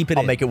care. Keep it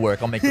I'll make it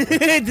work.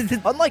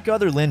 Unlike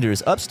other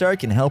lenders, Upstart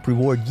can help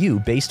reward you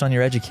based on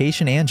your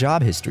education and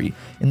job history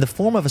in the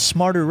form of a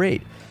smarter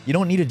rate. You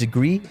don't need a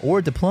degree or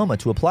a diploma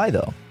to apply,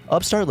 though.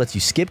 Upstart lets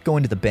you skip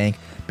going to the bank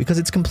because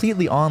it's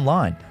completely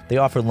online. They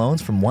offer loans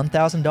from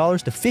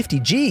 $1,000 to 50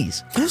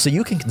 G's, so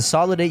you can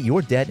consolidate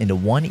your debt into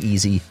one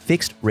easy,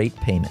 fixed-rate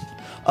payment.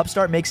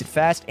 Upstart makes it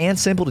fast and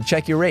simple to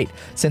check your rate.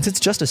 Since it's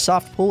just a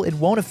soft pull, it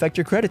won't affect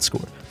your credit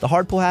score. The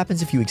hard pull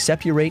happens if you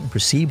accept your rate and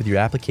proceed with your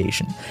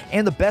application.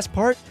 And the best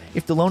part?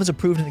 If the loan is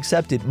approved and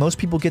accepted, most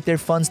people get their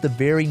funds the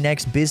very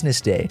next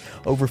business day.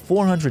 Over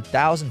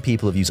 400,000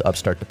 people have used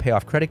Upstart to pay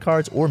off credit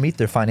cards or meet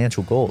their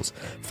financial goals.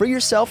 Free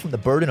yourself from the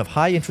burden of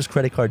high-interest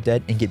credit card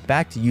debt and get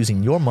back to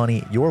using your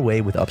money your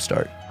way with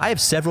Upstart. I have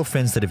several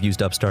friends that have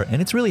used Upstart,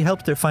 and it's really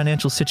helped their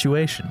financial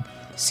situation.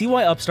 See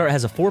why Upstart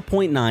has a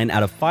 4.9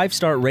 out of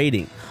 5-star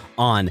rating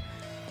on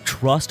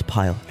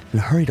Trustpilot. And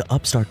hurry to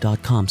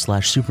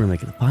upstart.com/SuperMega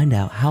to find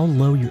out how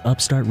low your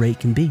Upstart rate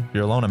can be.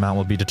 Your loan amount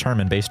will be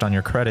determined based on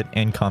your credit,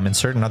 income, and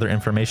certain other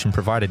information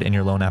provided in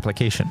your loan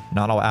application.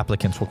 Not all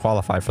applicants will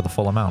qualify for the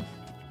full amount.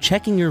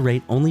 Checking your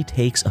rate only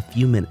takes a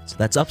few minutes.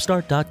 That's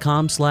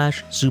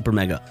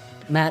upstart.com/SuperMega.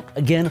 Matt,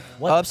 again,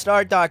 what?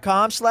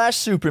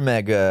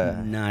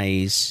 Upstart.com/SuperMega.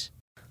 Nice.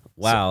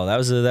 Wow, that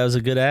was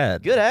a good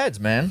ad. Good ads,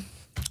 man.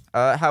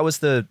 How was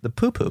the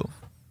poo-poo?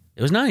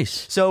 It was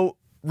nice. So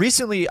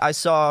recently I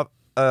saw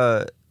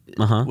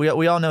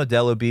we all know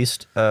Dello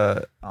Beast,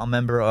 a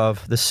member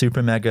of the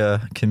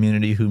SuperMega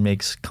community who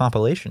makes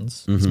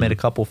compilations. He's made a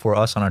couple for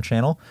us on our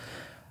channel.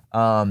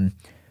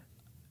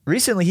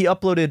 Recently he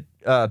uploaded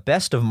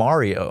Best of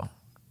Mario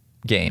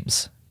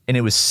games, and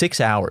it was 6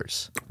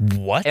 hours.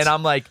 What? And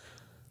I'm like,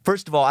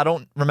 first of all, I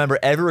don't remember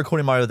ever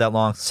recording Mario that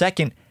long.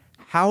 Second,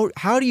 how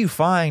do you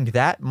find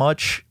that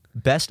much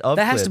best of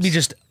That has clips? to be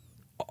just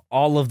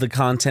all of the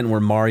content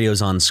where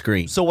Mario's on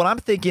screen. So what I'm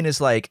thinking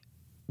is, like,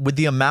 with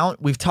the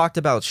amount we've talked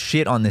about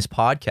shit on this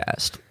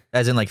podcast,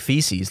 as in like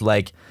feces,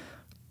 like,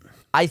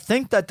 I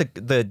think that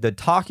the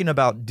talking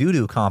about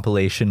doo-doo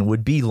compilation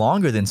would be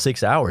longer than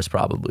 6 hours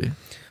probably.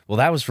 Well,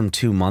 that was from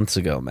 2 months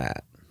ago,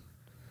 Matt.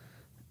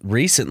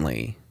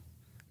 Recently,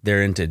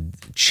 they're into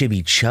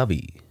Chibi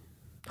Chubby.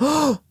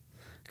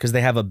 Because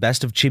they have a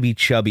best of Chibi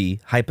Chubby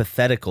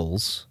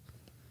hypotheticals.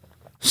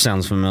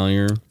 Sounds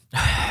familiar.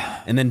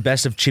 And then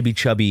best of Chibi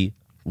Chubby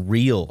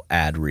real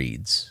ad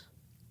reads.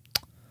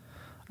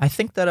 I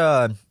think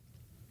that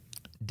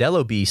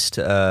Dello Beast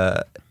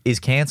is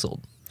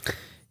canceled.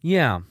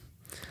 Yeah.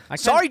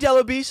 Sorry,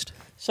 Dello Beast.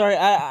 Sorry,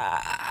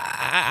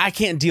 I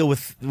can't deal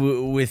with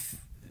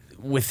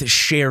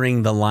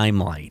sharing the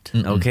limelight.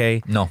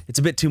 Okay, No. it's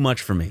a bit too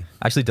much for me.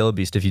 Actually, Dello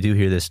Beast, if you do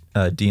hear this,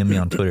 DM me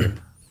on Twitter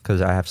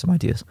because I have some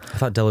ideas. I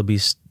thought Della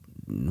Beast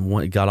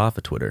got off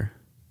of Twitter.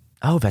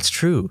 Oh, that's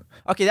true.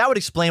 Okay, that would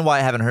explain why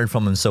I haven't heard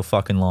from them in so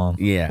fucking long.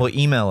 Yeah. Well,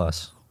 email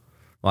us.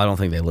 Well, I don't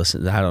think they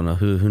listen. I don't know.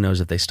 Who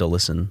knows if they still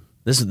listen.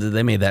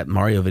 They made that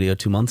Mario video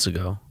 2 months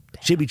ago.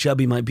 Chibby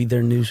Chubby might be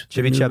their new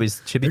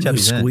Chubby's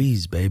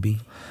squeeze, baby.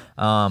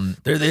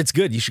 It's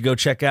good. You should go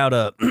check out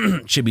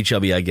Chibby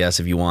Chubby, I guess,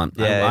 if you want.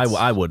 Yeah,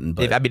 I wouldn't.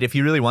 But if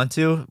you really want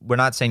to, we're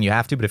not saying you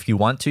have to, but if you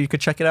want to, you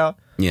could check it out.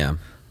 Yeah.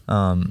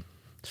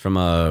 It's from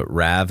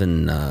Rav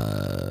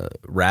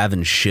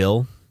and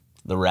Shill,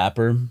 the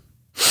rapper.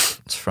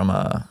 It's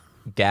from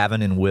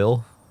Gavin and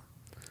Will.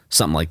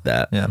 Something like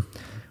that. Yeah.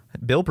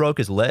 Bill broke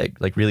his leg,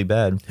 like really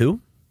bad. Who?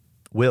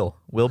 Will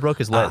broke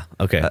his leg.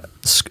 Okay.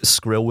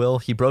 Skrill Will.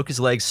 He broke his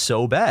leg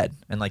so bad,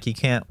 and like he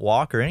can't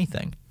walk or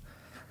anything.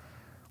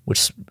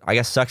 Which I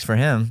guess sucks for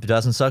him. It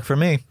doesn't suck for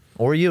me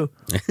or you.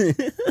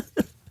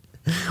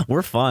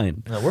 We're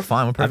fine. No, we're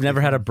fine. I've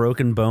never had a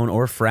broken bone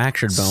or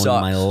fractured bone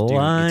in my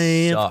life.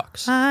 It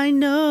sucks. I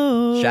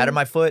know. Shattered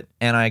my foot,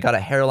 and I got a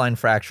hairline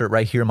fracture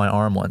right here in my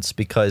arm once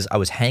because I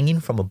was hanging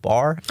from a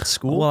bar at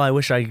school. Well, I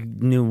wish I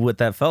knew what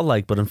that felt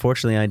like, but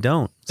unfortunately I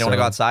don't. You want to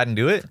go outside and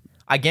do it?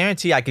 I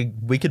guarantee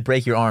we could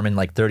break your arm in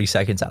like 30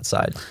 seconds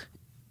outside.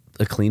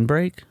 A clean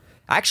break?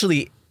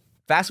 Actually,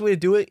 fast way to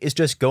do it is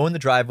just go in the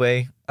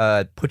driveway,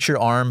 put your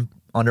arm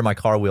under my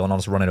car wheel, and I'll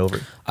just run it over.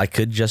 I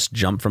could just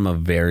jump from a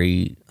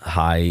very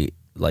high,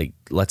 like,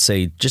 let's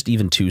say just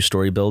even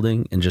 2-story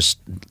building and just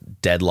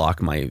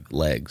deadlock my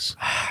legs.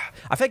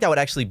 I feel like that would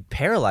actually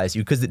paralyze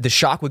you because the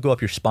shock would go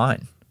up your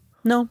spine.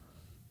 No.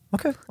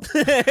 Okay.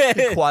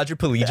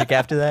 Quadriplegic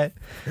after that.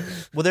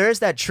 Well, there is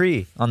that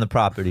tree on the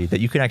property that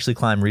you can actually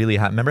climb really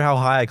high. Remember how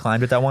high I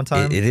climbed it that one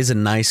time? It is a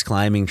nice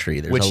climbing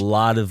tree. There's a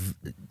lot of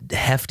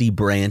hefty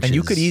branches. And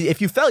you could,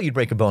 if you fell, you'd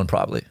break a bone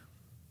probably.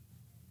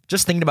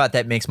 Just thinking about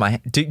that makes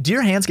my... Do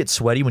your hands get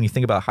sweaty when you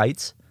think about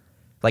heights?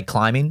 Like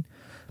climbing?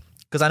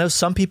 Because I know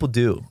some people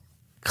do.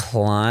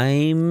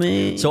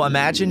 Climbing? So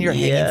imagine you're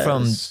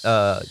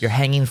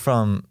hanging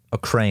from a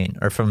crane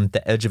or from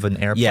the edge of an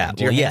airplane. Yeah,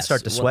 Do your hands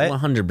start to sweat?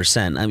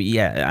 100%.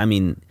 I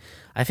mean,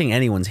 I think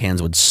anyone's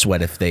hands would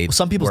sweat if they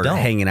some people's were don't.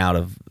 hanging out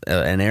of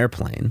an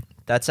airplane.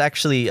 That's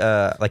actually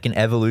like an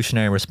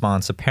evolutionary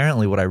response.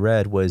 Apparently what I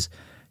read was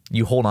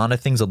you hold on to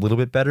things a little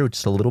bit better with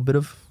just a little bit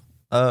of...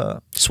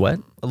 Sweat?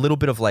 A little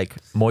bit of like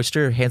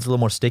moisture, hands a little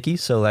more sticky.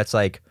 So that's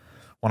like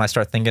when I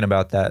start thinking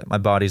about that, my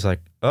body's like,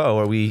 oh,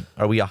 are we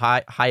a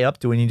high up?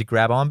 Do we need to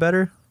grab on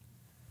better?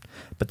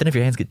 But then if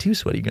your hands get too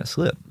sweaty, you're gonna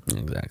slip.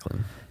 Exactly.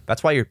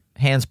 That's why your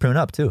hands prune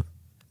up too,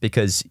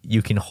 because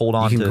you can hold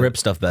on to grip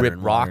stuff better,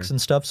 grip rocks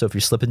and stuff. So if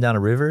you're slipping down a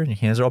river and your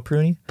hands are all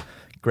pruny,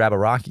 grab a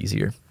rock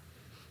easier,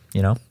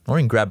 you know, or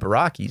you can grab a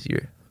rock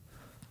easier.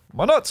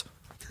 Why not?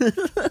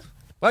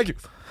 Thank you.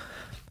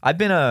 I've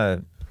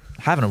been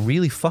having a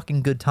really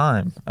fucking good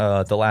time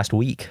the last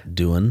week.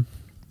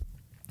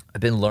 I've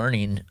been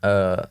learning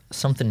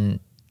something.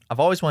 I've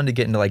always wanted to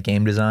get into like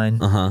game design,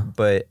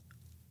 but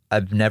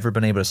I've never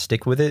been able to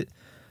stick with it.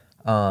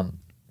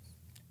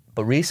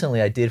 But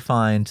recently I did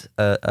find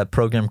a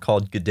program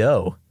called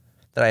Godot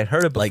that I had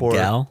heard of before. Like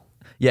Gal?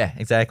 Yeah,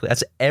 exactly.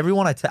 That's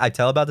everyone I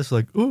tell about this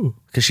like, ooh.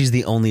 Because she's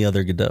the only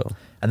other Godot.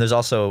 And there's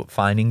also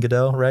Finding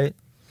Godot, right?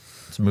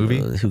 It's a movie,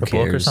 who a cares?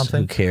 book or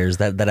something. Who cares?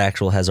 That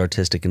actual has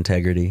artistic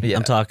integrity. Yeah.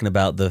 I'm talking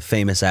about the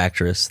famous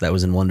actress that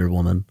was in Wonder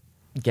Woman.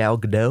 Gal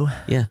Gadot?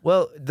 Yeah.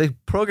 Well, the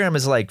program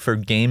is like for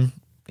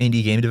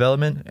indie game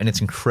development, and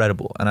it's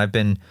incredible. And I've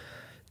been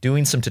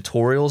doing some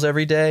tutorials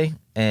every day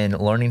and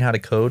learning how to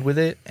code with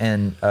it.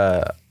 And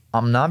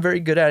I'm not very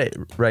good at it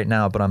right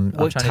now, but I'm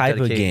What trying type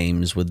to of dedicate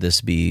games would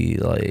this be?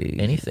 Like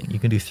anything. You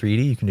can do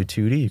 3D, you can do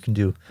 2D, you can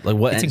do like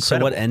what? It's So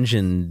what incredible.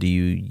 engine do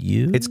you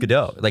use? It's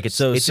Godot. Like it's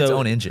its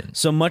own engine.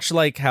 So much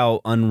like how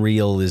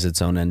Unreal is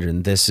its own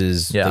engine, this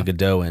is Yeah. the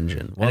Godot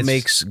engine. What it's-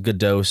 makes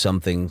Godot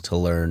something to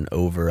learn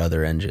over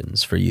other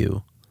engines for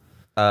you?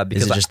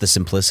 Because Is it just the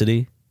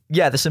simplicity?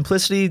 yeah, the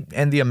simplicity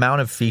and the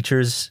amount of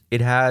features it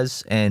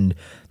has, and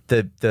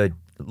the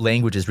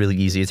language is really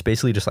easy. It's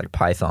basically just like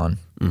Python,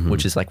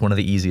 which is like one of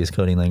the easiest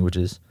coding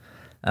languages.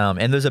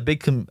 And there's a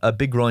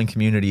big growing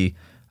community.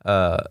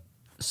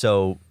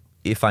 So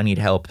if I need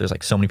help, there's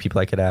like so many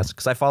people I could ask.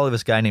 Because I follow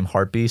this guy named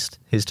Heartbeast,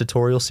 his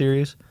tutorial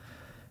series,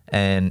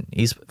 and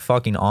he's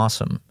fucking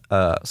awesome.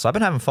 So I've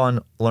been having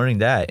fun learning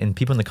that. And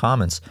people in the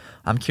comments,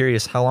 I'm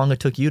curious how long it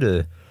took you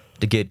to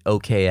get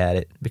okay at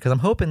it, because I'm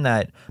hoping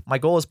that my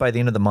goal is by the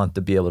end of the month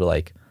to be able to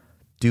like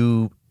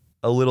do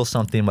a little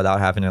something without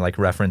having to like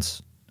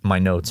reference my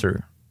notes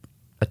or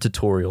a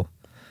tutorial,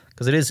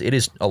 because it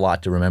is a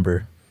lot to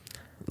remember.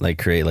 Like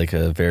create like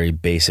a very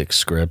basic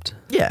script.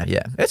 Yeah,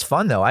 it's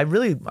fun though.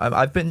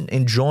 I've been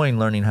enjoying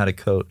learning how to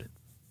code,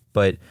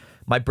 but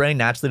my brain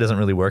naturally doesn't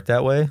really work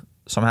that way,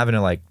 so I'm having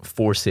to like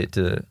force it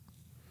to.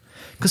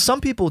 Because some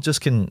people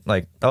just can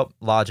like, oh,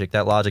 logic,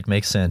 that logic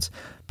makes sense,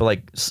 but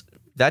like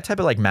that type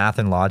of like math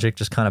and logic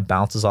just kind of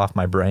bounces off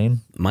my brain.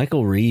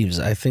 Michael Reeves,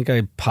 I think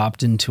I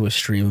popped into a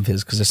stream of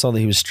his because I saw that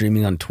he was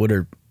streaming on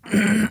Twitter,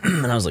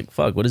 and I was like,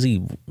 "Fuck, what does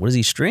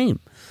he stream?"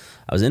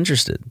 I was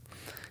interested,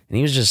 and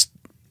he was just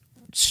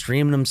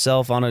streaming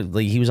himself on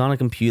he was on a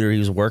computer, he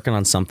was working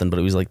on something, but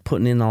it was like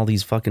putting in all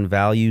these fucking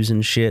values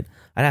and shit.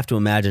 I'd have to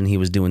imagine he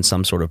was doing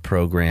some sort of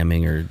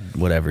programming or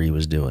whatever he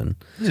was doing.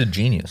 He's a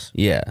genius.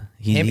 Yeah.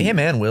 Him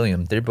and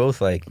William, they're both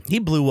like... He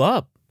blew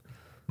up.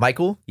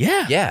 Michael?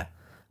 Yeah. Yeah.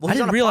 Well, I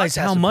didn't realize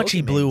how much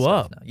he blew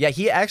up. Yeah,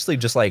 he actually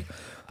just like...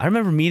 I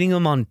remember meeting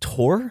him on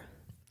tour.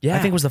 Yeah. I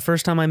think it was the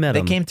first time I met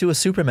him. They came to a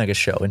SuperMega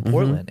show in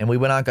Portland, and we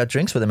went out and got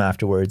drinks with him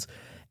afterwards.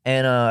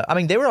 And, I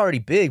mean, they were already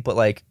big, but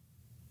like...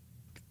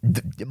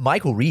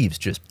 Michael Reeves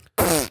just...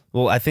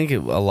 Well, I think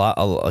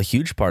a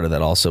huge part of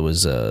that also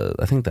was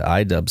I think the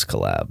iDubbbz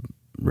collab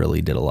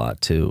really did a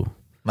lot too.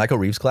 Michael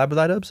Reeves collab with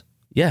iDubbbz?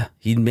 Yeah,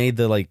 he made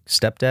the like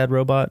stepdad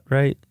robot,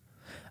 right?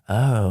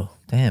 Oh,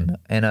 damn.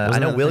 And I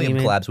know William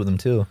collabs with him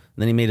too. And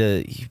then he made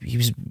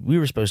we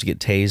were supposed to get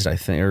tased, I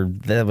think, or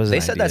that was. They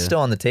said that's still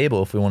on the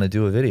table if we want to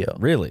do a video.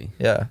 Really?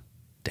 Yeah.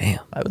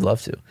 Damn, I would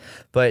love to.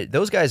 But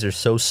those guys are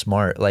so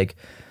smart. Like,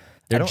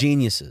 they're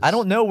geniuses. I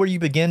don't know where you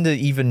begin to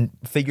even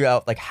figure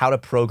out like how to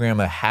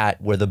program a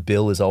hat where the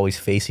bill is always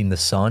facing the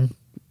sun.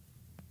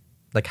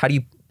 Like, how do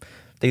you?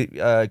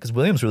 Because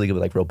William's really good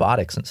with like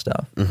robotics and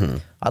stuff.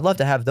 I'd love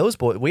to have those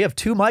boys. We have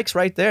 2 mics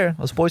right there.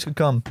 Those boys could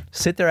come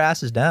sit their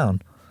asses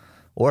down,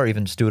 or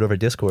even just do it over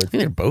Discord. I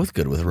think they're both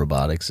good with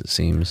robotics. It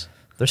seems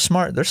they're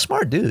smart. They're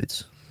smart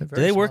dudes. Do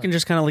they work in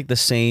just kind of like the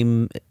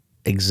same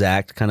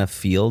exact kind of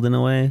field in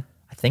a way?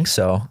 I think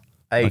so.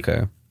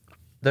 Okay.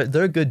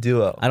 They're a good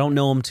duo. I don't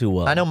know them too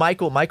well. I know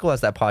Michael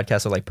has that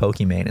podcast with like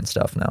Pokimane and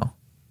stuff now.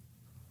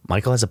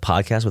 Michael has a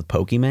podcast with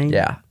Pokimane?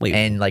 Yeah. Wait.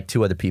 And like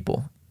 2 other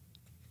people.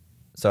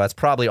 So that's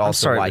probably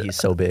also why he's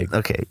so big.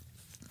 Okay.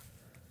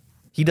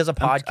 He does a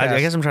podcast.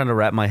 I guess I'm trying to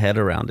wrap my head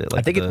around it.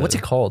 Like I think what's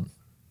it called?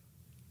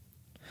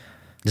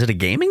 Is it a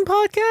gaming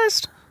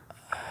podcast?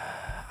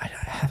 I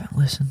haven't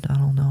listened. I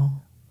don't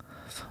know.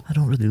 I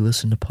don't really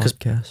listen to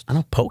podcasts. I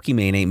know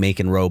Pokimane ain't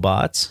making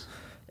robots.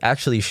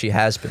 Actually, she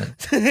has been.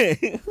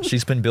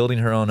 She's been building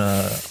her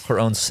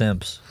own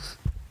simps.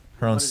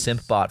 Her own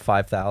simp bot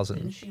 5000.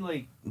 Didn't she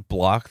like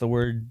block the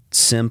word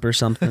simp or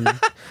something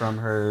from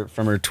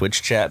her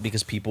Twitch chat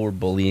because people were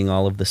bullying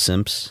all of the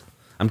simps?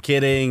 I'm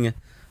kidding.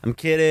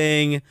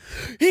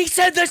 He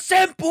said the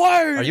simp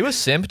word. Are you a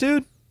simp,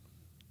 dude?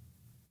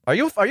 Are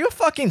you a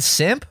fucking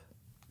simp?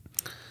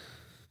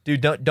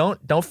 Dude,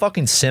 don't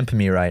fucking simp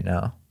me right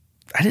now.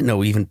 I didn't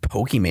know even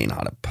Pokimane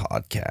had a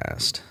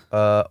podcast.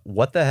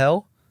 What the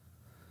hell?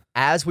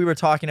 As we were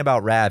talking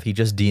about Rav, he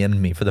just DM'd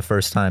me for the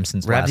first time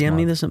since Rav last DM'd month.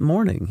 me this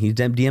morning. He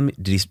DM'd me.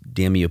 Did he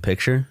DM you a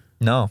picture?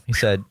 No, he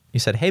said,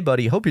 "Hey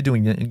buddy, hope you're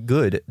doing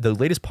good. The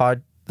latest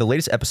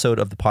episode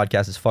of the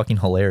podcast is fucking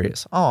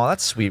hilarious." Oh,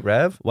 that's sweet,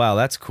 Rev. Wow,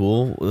 that's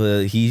cool.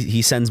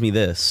 He sends me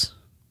this.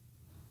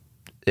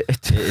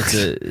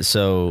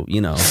 So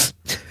you know.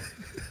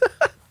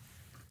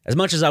 As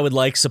much as I would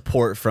like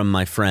support from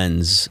my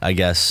friends, I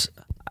guess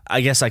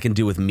I can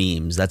do with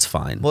memes. That's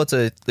fine. Well,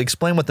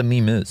 explain what the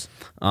meme is.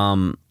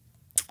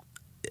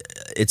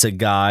 It's a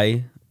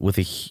guy with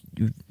he's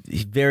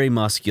very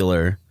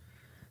muscular,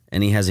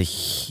 and he has a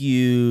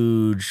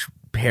huge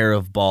pair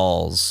of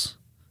balls.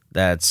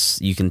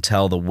 You can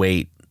tell the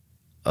weight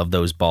of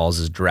those balls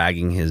is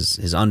dragging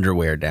his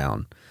underwear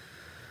down.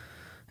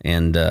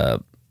 And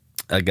a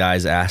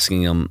guy's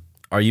asking him,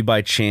 "Are you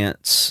by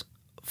chance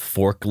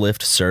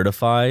forklift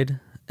certified?"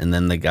 And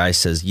then the guy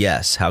says,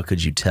 "Yes. How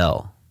could you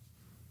tell?"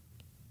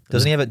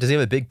 Does he have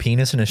a big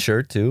penis in his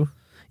shirt too?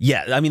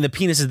 Yeah, I mean the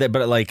penis is there,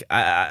 but like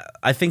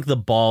I think the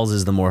balls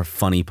is the more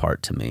funny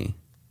part to me.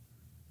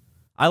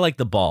 I like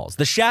the balls.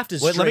 The shaft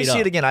is straight up. Let me see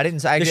it again.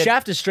 The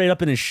shaft is straight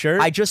up in his shirt.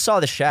 I just saw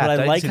the shaft.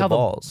 But I like how the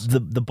balls.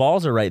 The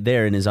balls are right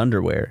there in his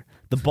underwear.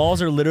 The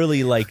balls are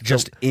literally like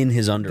just in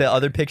his underwear. The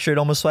other picture it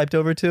almost swiped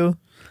over to.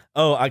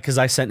 Oh, because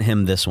I sent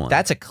him this one.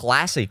 That's a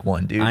classic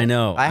one, dude. I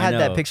know. I had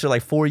that picture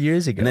like 4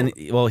 years ago. And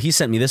then, well, he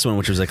sent me this one,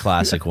 which was a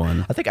classic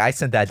one. I think I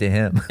sent that to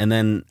him. And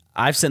then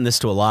I've sent this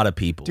to a lot of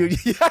people. Dude,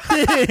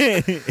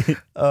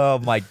 oh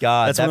my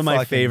God. That's one of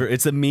my favorite.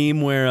 It's a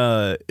meme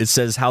where it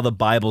says how the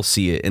Bible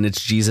see it, and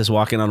it's Jesus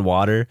walking on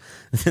water.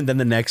 And then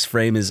the next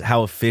frame is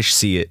how a fish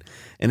see it.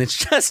 And it's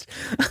just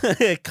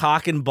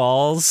cock and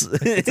balls.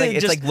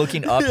 It's like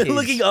looking up.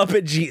 Looking up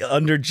at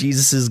under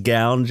Jesus's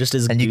gown, just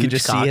his and you gooch, can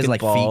just see cock his and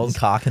like balls. feet and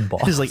cock and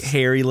balls. His like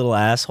hairy little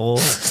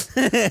asshole.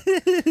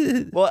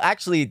 Well,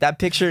 actually, that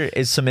picture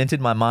is cemented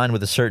in my mind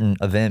with a certain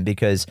event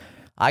because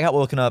I got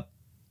woken up.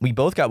 We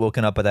both got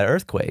woken up by that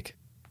earthquake.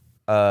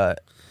 I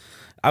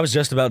was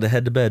just about to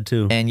head to bed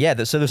too. And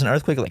yeah, so there's an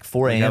earthquake at like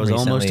 4 a.m. I was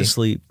recently, almost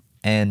asleep.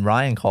 And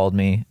Ryan called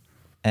me,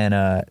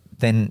 and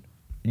then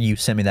you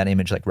sent me that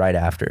image like right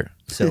after.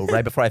 So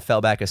right before I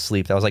fell back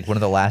asleep, that was like one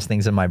of the last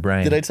things in my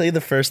brain. Did I tell you the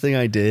first thing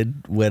I did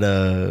when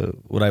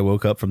I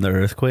woke up from the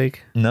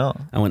earthquake? No.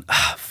 I went,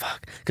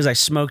 fuck. Because I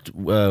smoked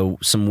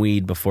some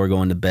weed before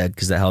going to bed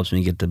because that helps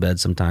me get to bed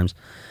sometimes.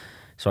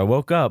 So I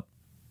woke up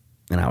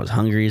and I was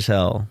hungry as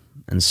hell.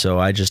 And so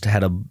I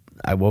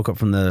woke up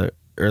from the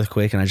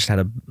earthquake, and I just had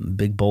a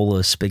big bowl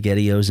of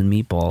SpaghettiOs and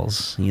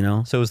meatballs. You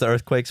know. So it was the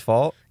earthquake's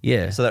fault?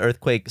 Yeah. So the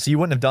earthquake. So you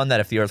wouldn't have done that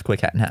if the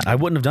earthquake hadn't happened. I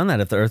wouldn't have done that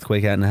if the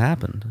earthquake hadn't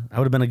happened. I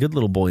would have been a good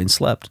little boy and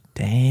slept.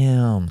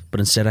 Damn. But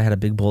instead, I had a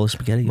big bowl of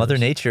SpaghettiOs. Mother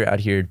Nature out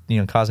here,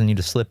 causing you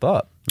to slip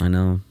up. I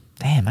know.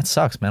 Damn, that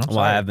sucks, man. I'm Well,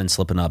 sorry. I've been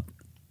slipping up.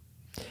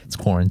 It's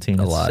quarantine.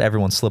 A lot.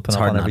 Everyone's slipping It's up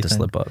hard on not everything. to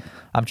slip up.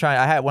 I'm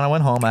trying. When I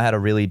went home, I had a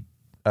really,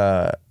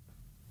 I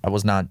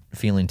was not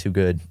feeling too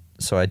good,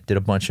 so I did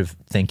a bunch of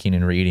thinking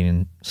and reading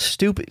and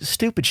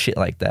stupid shit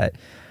like that.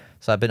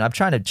 So I'm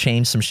trying to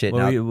change some shit. What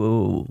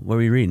now.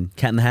 were you reading?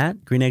 Cat in the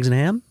Hat? Green Eggs and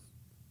Ham?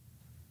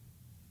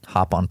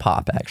 Hop on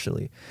Pop,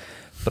 actually.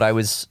 But I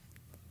was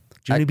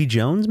Junie B.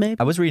 Jones, maybe?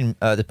 I was reading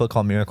the book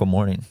called Miracle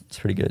Morning. It's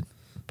pretty good.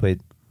 But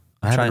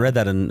I haven't read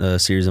that in a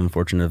series of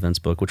unfortunate events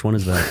book. Which one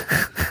is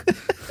that?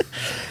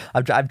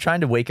 I'm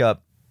trying to wake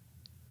up.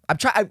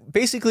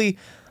 Basically,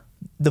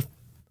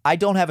 I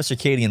don't have a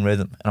circadian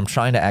rhythm, and I'm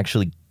trying to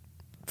actually,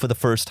 for the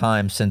first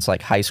time since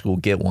like high school,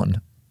 get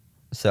one.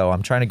 So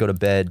I'm trying to go to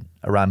bed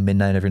around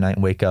midnight every night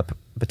and wake up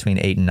between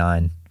 8 and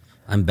 9.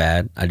 I'm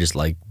bad. I just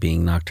like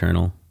being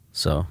nocturnal.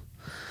 So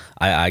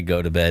I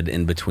go to bed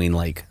in between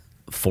like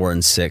 4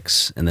 and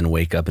 6, and then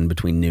wake up in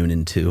between noon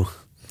and 2.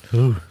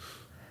 That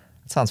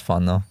sounds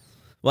fun though.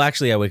 Well,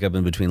 actually, I wake up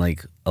in between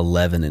like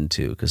 11 and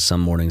 2, because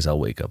some mornings I'll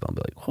wake up and I'll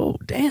be like, whoa,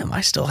 damn,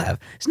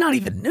 it's not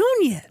even noon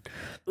yet.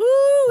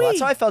 Ooh. Well,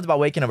 that's how I felt about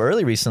waking up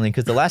early recently,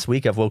 because the last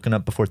week I've woken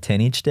up before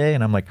 10 each day,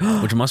 and I'm like,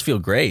 Which must feel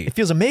great. it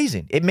feels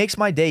amazing. It makes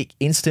my day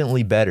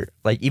instantly better.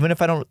 Like, even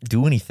if I don't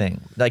do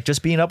anything, like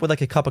just being up with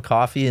like a cup of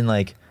coffee and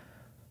like,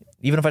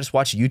 even if I just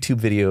watch YouTube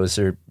videos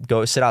or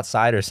go sit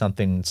outside or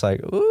something, it's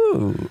like,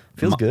 ooh,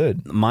 feels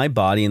good. My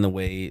body and the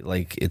way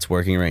like it's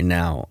working right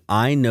now,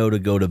 I know to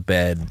go to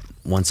bed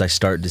once I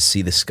start to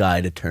see the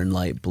sky to turn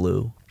light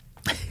blue.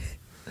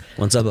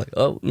 Once I'm like,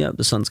 oh yeah,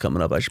 the sun's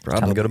coming up, I should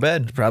probably Time to go to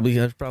bed. Probably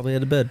head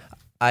to bed.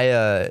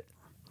 I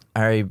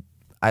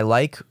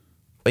like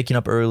waking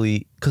up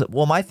early because,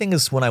 well, my thing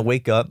is when I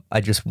wake up,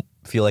 I just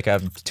feel like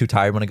I'm too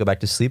tired when I go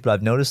back to sleep. But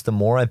I've noticed the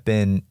more I've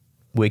been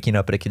waking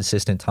up at a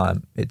consistent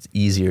time, it's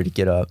easier to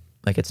get up.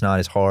 Like, it's not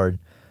as hard.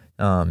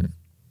 And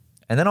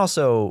then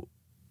also,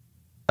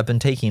 I've been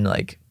taking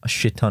like a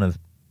shit ton of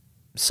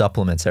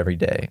supplements every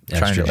day.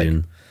 Trying to,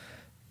 Estrogen.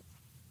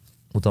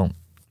 well, don't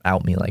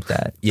out me like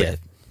that. Yeah.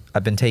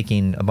 I've been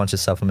taking a bunch of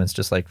supplements,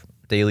 just like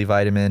daily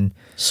vitamin,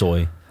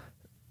 Soy.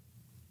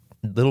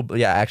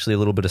 actually a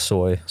little bit of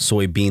soy.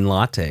 Soybean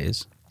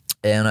lattes.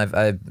 And I've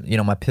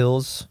my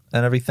pills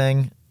and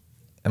everything,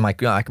 and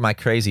my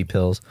crazy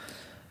pills.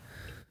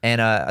 And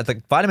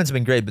the vitamins have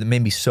been great, but it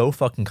made me so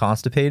fucking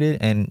constipated,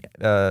 and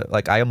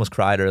like I almost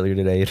cried earlier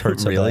today. It hurt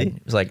so Really?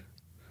 bad.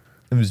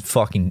 It was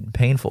fucking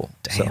painful.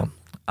 Damn. So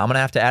I'm gonna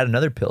have to add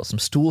another pill, some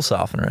stool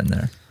softener in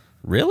there,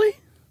 Really?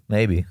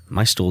 maybe.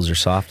 My stools are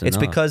soft It's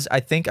enough. because I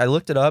think I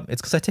looked it up.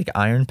 It's because I take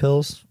iron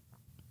pills.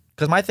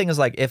 Because my thing is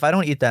like, if I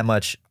don't eat that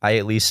much, I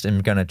at least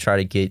am gonna try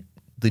to get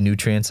the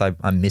nutrients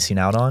I'm missing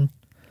out on.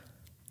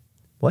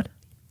 What?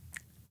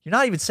 You're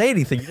not even saying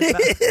anything. You're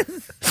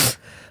just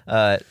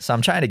so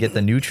I'm trying to get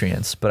the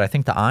nutrients, but I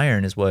think the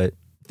iron is what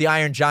the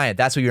Iron Giant.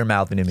 That's what you're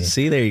mouthing to me.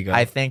 See, there you go.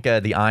 I think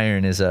the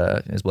iron is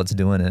what's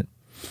doing it.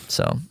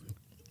 So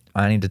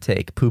I need to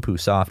take poo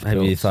soft pills.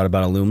 Have you thought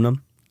about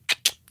aluminum?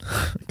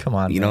 Come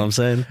on, You know what I'm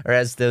saying? Or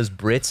as those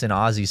Brits and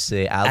Aussies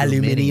say,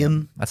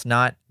 aluminium. That's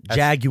not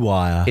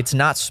Jaguar. It's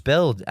not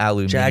spelled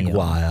aluminium.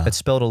 Jaguar. It's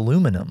spelled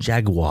aluminum.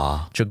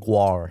 Jaguar.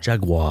 Jaguar.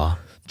 Jaguar.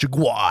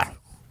 Jaguar.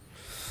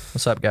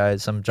 What's up,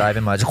 guys? I'm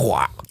driving my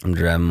Jaguar. I'm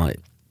driving my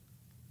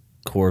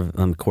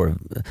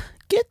Corvette.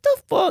 Get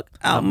the fuck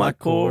out my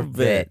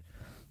Corvette.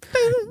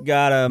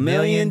 Got a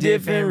million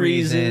different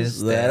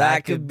reasons that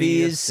I could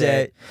be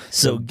upset.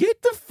 So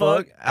get the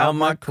fuck out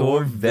my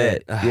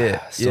Corvette.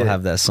 Yeah, Still yeah.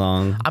 have that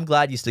song. I'm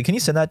glad you still. Can you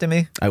send that to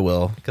me? I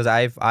will. Because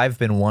I've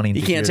been wanting.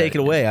 You to can't hear take that.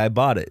 it away. I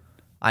bought it.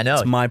 I know.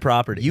 It's my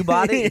property. You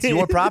bought it. It's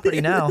your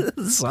property now.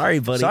 Sorry,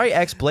 buddy. Sorry,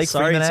 ex Blake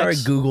Sorry, Freeman sorry,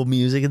 ex. Google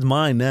Music. It's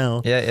mine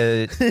now.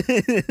 Yeah,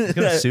 he's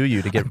gonna sue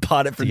you to get. I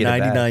bought it for to get back.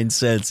 99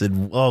 cents,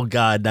 and oh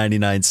god,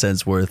 99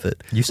 cents worth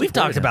it. You We've supported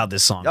talked him. about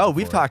this song. Oh,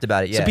 we've before. talked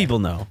about it. Yeah, So people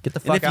know. Get the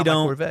And fuck if you out my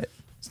don't, Corvette.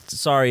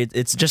 Sorry,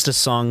 it's just a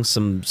song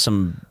some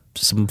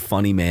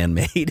funny man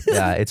made.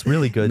 Yeah, it's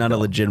really good. Not a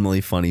though.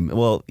 legitimately funny.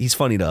 Well, he's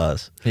funny to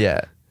us.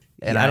 Yeah,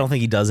 And I don't think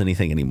he does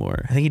anything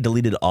anymore. I think he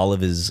deleted all of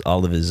his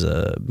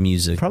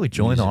music. Probably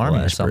joined the musical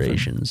army or something.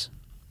 aspirations.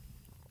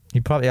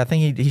 I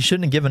think he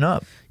shouldn't have given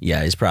up.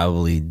 Yeah, he's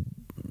probably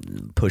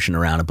pushing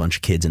around a bunch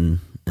of kids in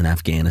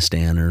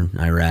Afghanistan or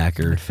Iraq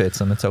or It fits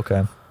him. It's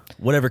okay.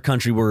 whatever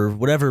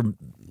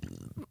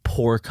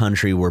poor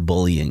country we're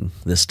bullying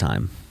this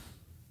time.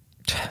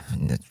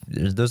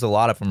 There's a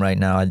lot of them right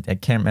now. I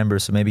can't remember.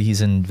 So maybe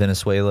he's in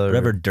Venezuela or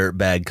Whatever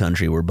dirtbag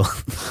country we're bullying.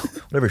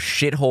 whatever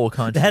shithole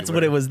country. That's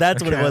what it was.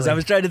 That's what it was. I Apparently.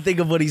 was trying to think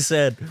of what he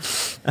said.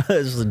 It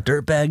was a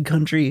dirtbag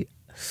country.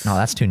 No,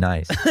 that's too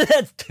nice.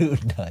 That's too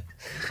nuts.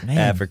 Man.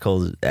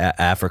 Africal.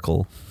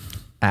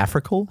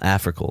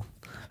 Africal?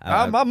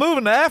 I'm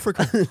moving to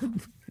Africa.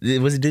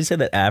 Did he say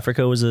that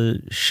Africa was a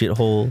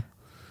shithole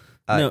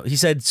No, he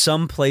said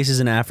some places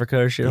in Africa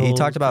are shithole. He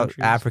talked about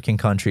countries. African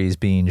countries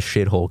being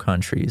shithole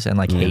countries and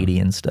like Haiti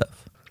and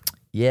stuff.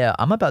 Yeah,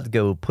 I'm about to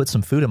go put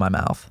some food in my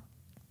mouth.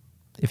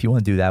 If you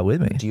want to do that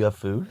with me, Do you have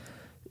food?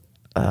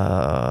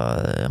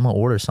 I'm gonna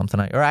order something.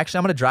 Or actually,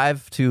 I'm gonna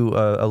drive to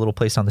a little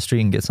place on the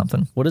street and get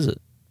something. What is it?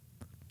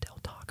 Del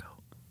Taco.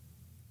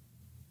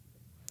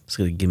 It's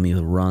gonna give me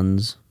the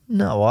runs.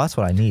 No, well, that's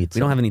what I need. We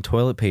don't have any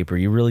toilet paper.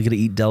 You really gonna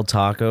eat Del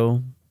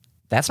Taco?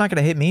 That's not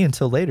gonna hit me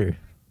until later.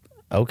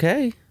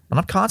 Okay. I'm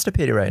not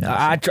constipated right now.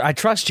 I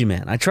trust you,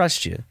 man. I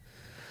trust you.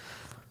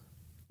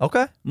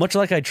 Okay. Much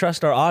like I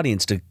trust our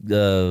audience to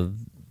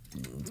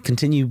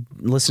continue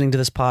listening to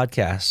this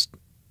podcast.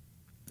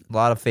 A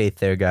lot of faith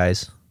there,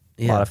 guys.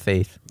 A Yeah. lot of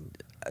faith.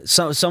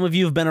 Some of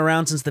you have been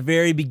around since the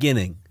very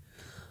beginning.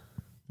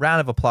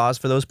 Round of applause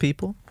for those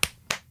people.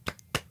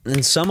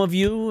 And some of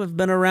you have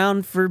been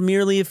around for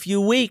merely a few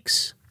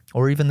weeks.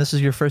 Or even this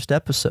is your first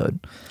episode.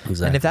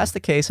 Exactly. And if that's the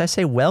case, I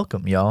say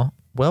welcome, y'all.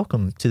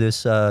 Welcome to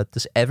this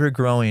this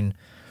ever-growing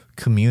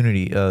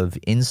community of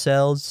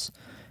incels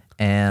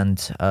and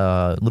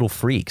little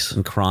freaks.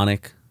 And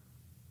chronic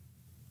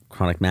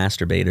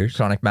masturbators.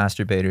 Chronic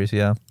masturbators,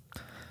 yeah.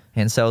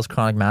 Incels,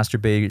 chronic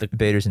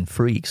masturbators, and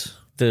freaks.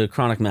 The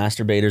Chronic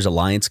Masturbators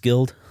Alliance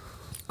Guild.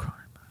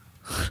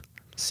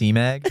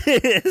 CMAG.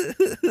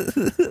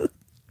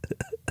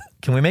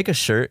 Can we make a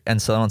shirt and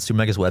sell it on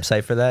SuperMega's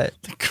website for that?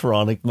 The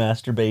Chronic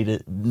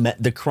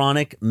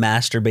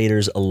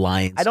Masturbators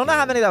Alliance. I don't know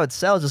how many that would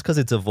sell just because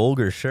it's a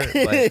vulgar shirt.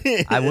 But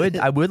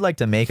I would like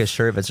to make a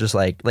shirt that's just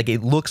like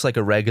it looks like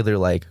a regular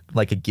like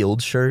a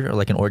guild shirt or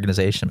like an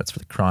organization, but it's for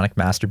the Chronic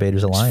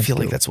Masturbators Alliance. I feel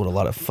like Guild. that's what a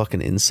lot of fucking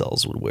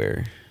incels would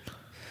wear.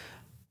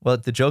 Well,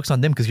 the joke's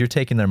on them because you're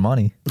taking their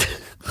money.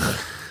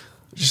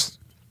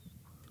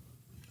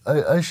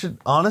 I should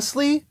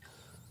honestly.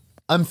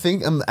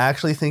 I'm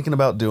actually thinking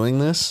about doing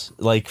this,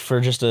 like for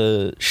just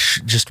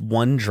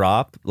one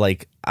drop.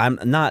 Like I'm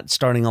not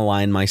starting a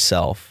line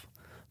myself,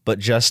 but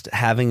just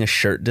having a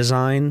shirt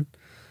design.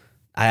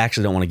 I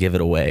actually don't want to give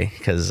it away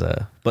because.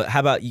 But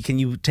how about you? Can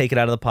you take it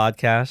out of the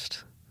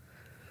podcast?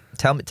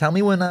 Tell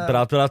me when. But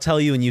I'll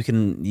tell you, and you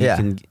can.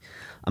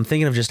 I'm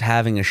thinking of just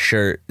having a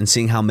shirt and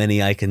seeing how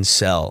many I can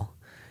sell,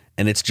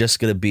 and it's just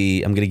gonna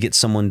be. I'm gonna get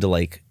someone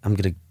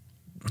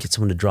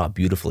to draw it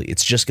beautifully.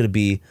 It's just gonna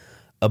be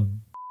a.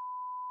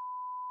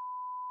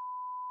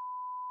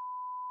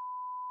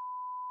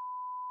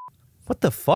 What the fuck?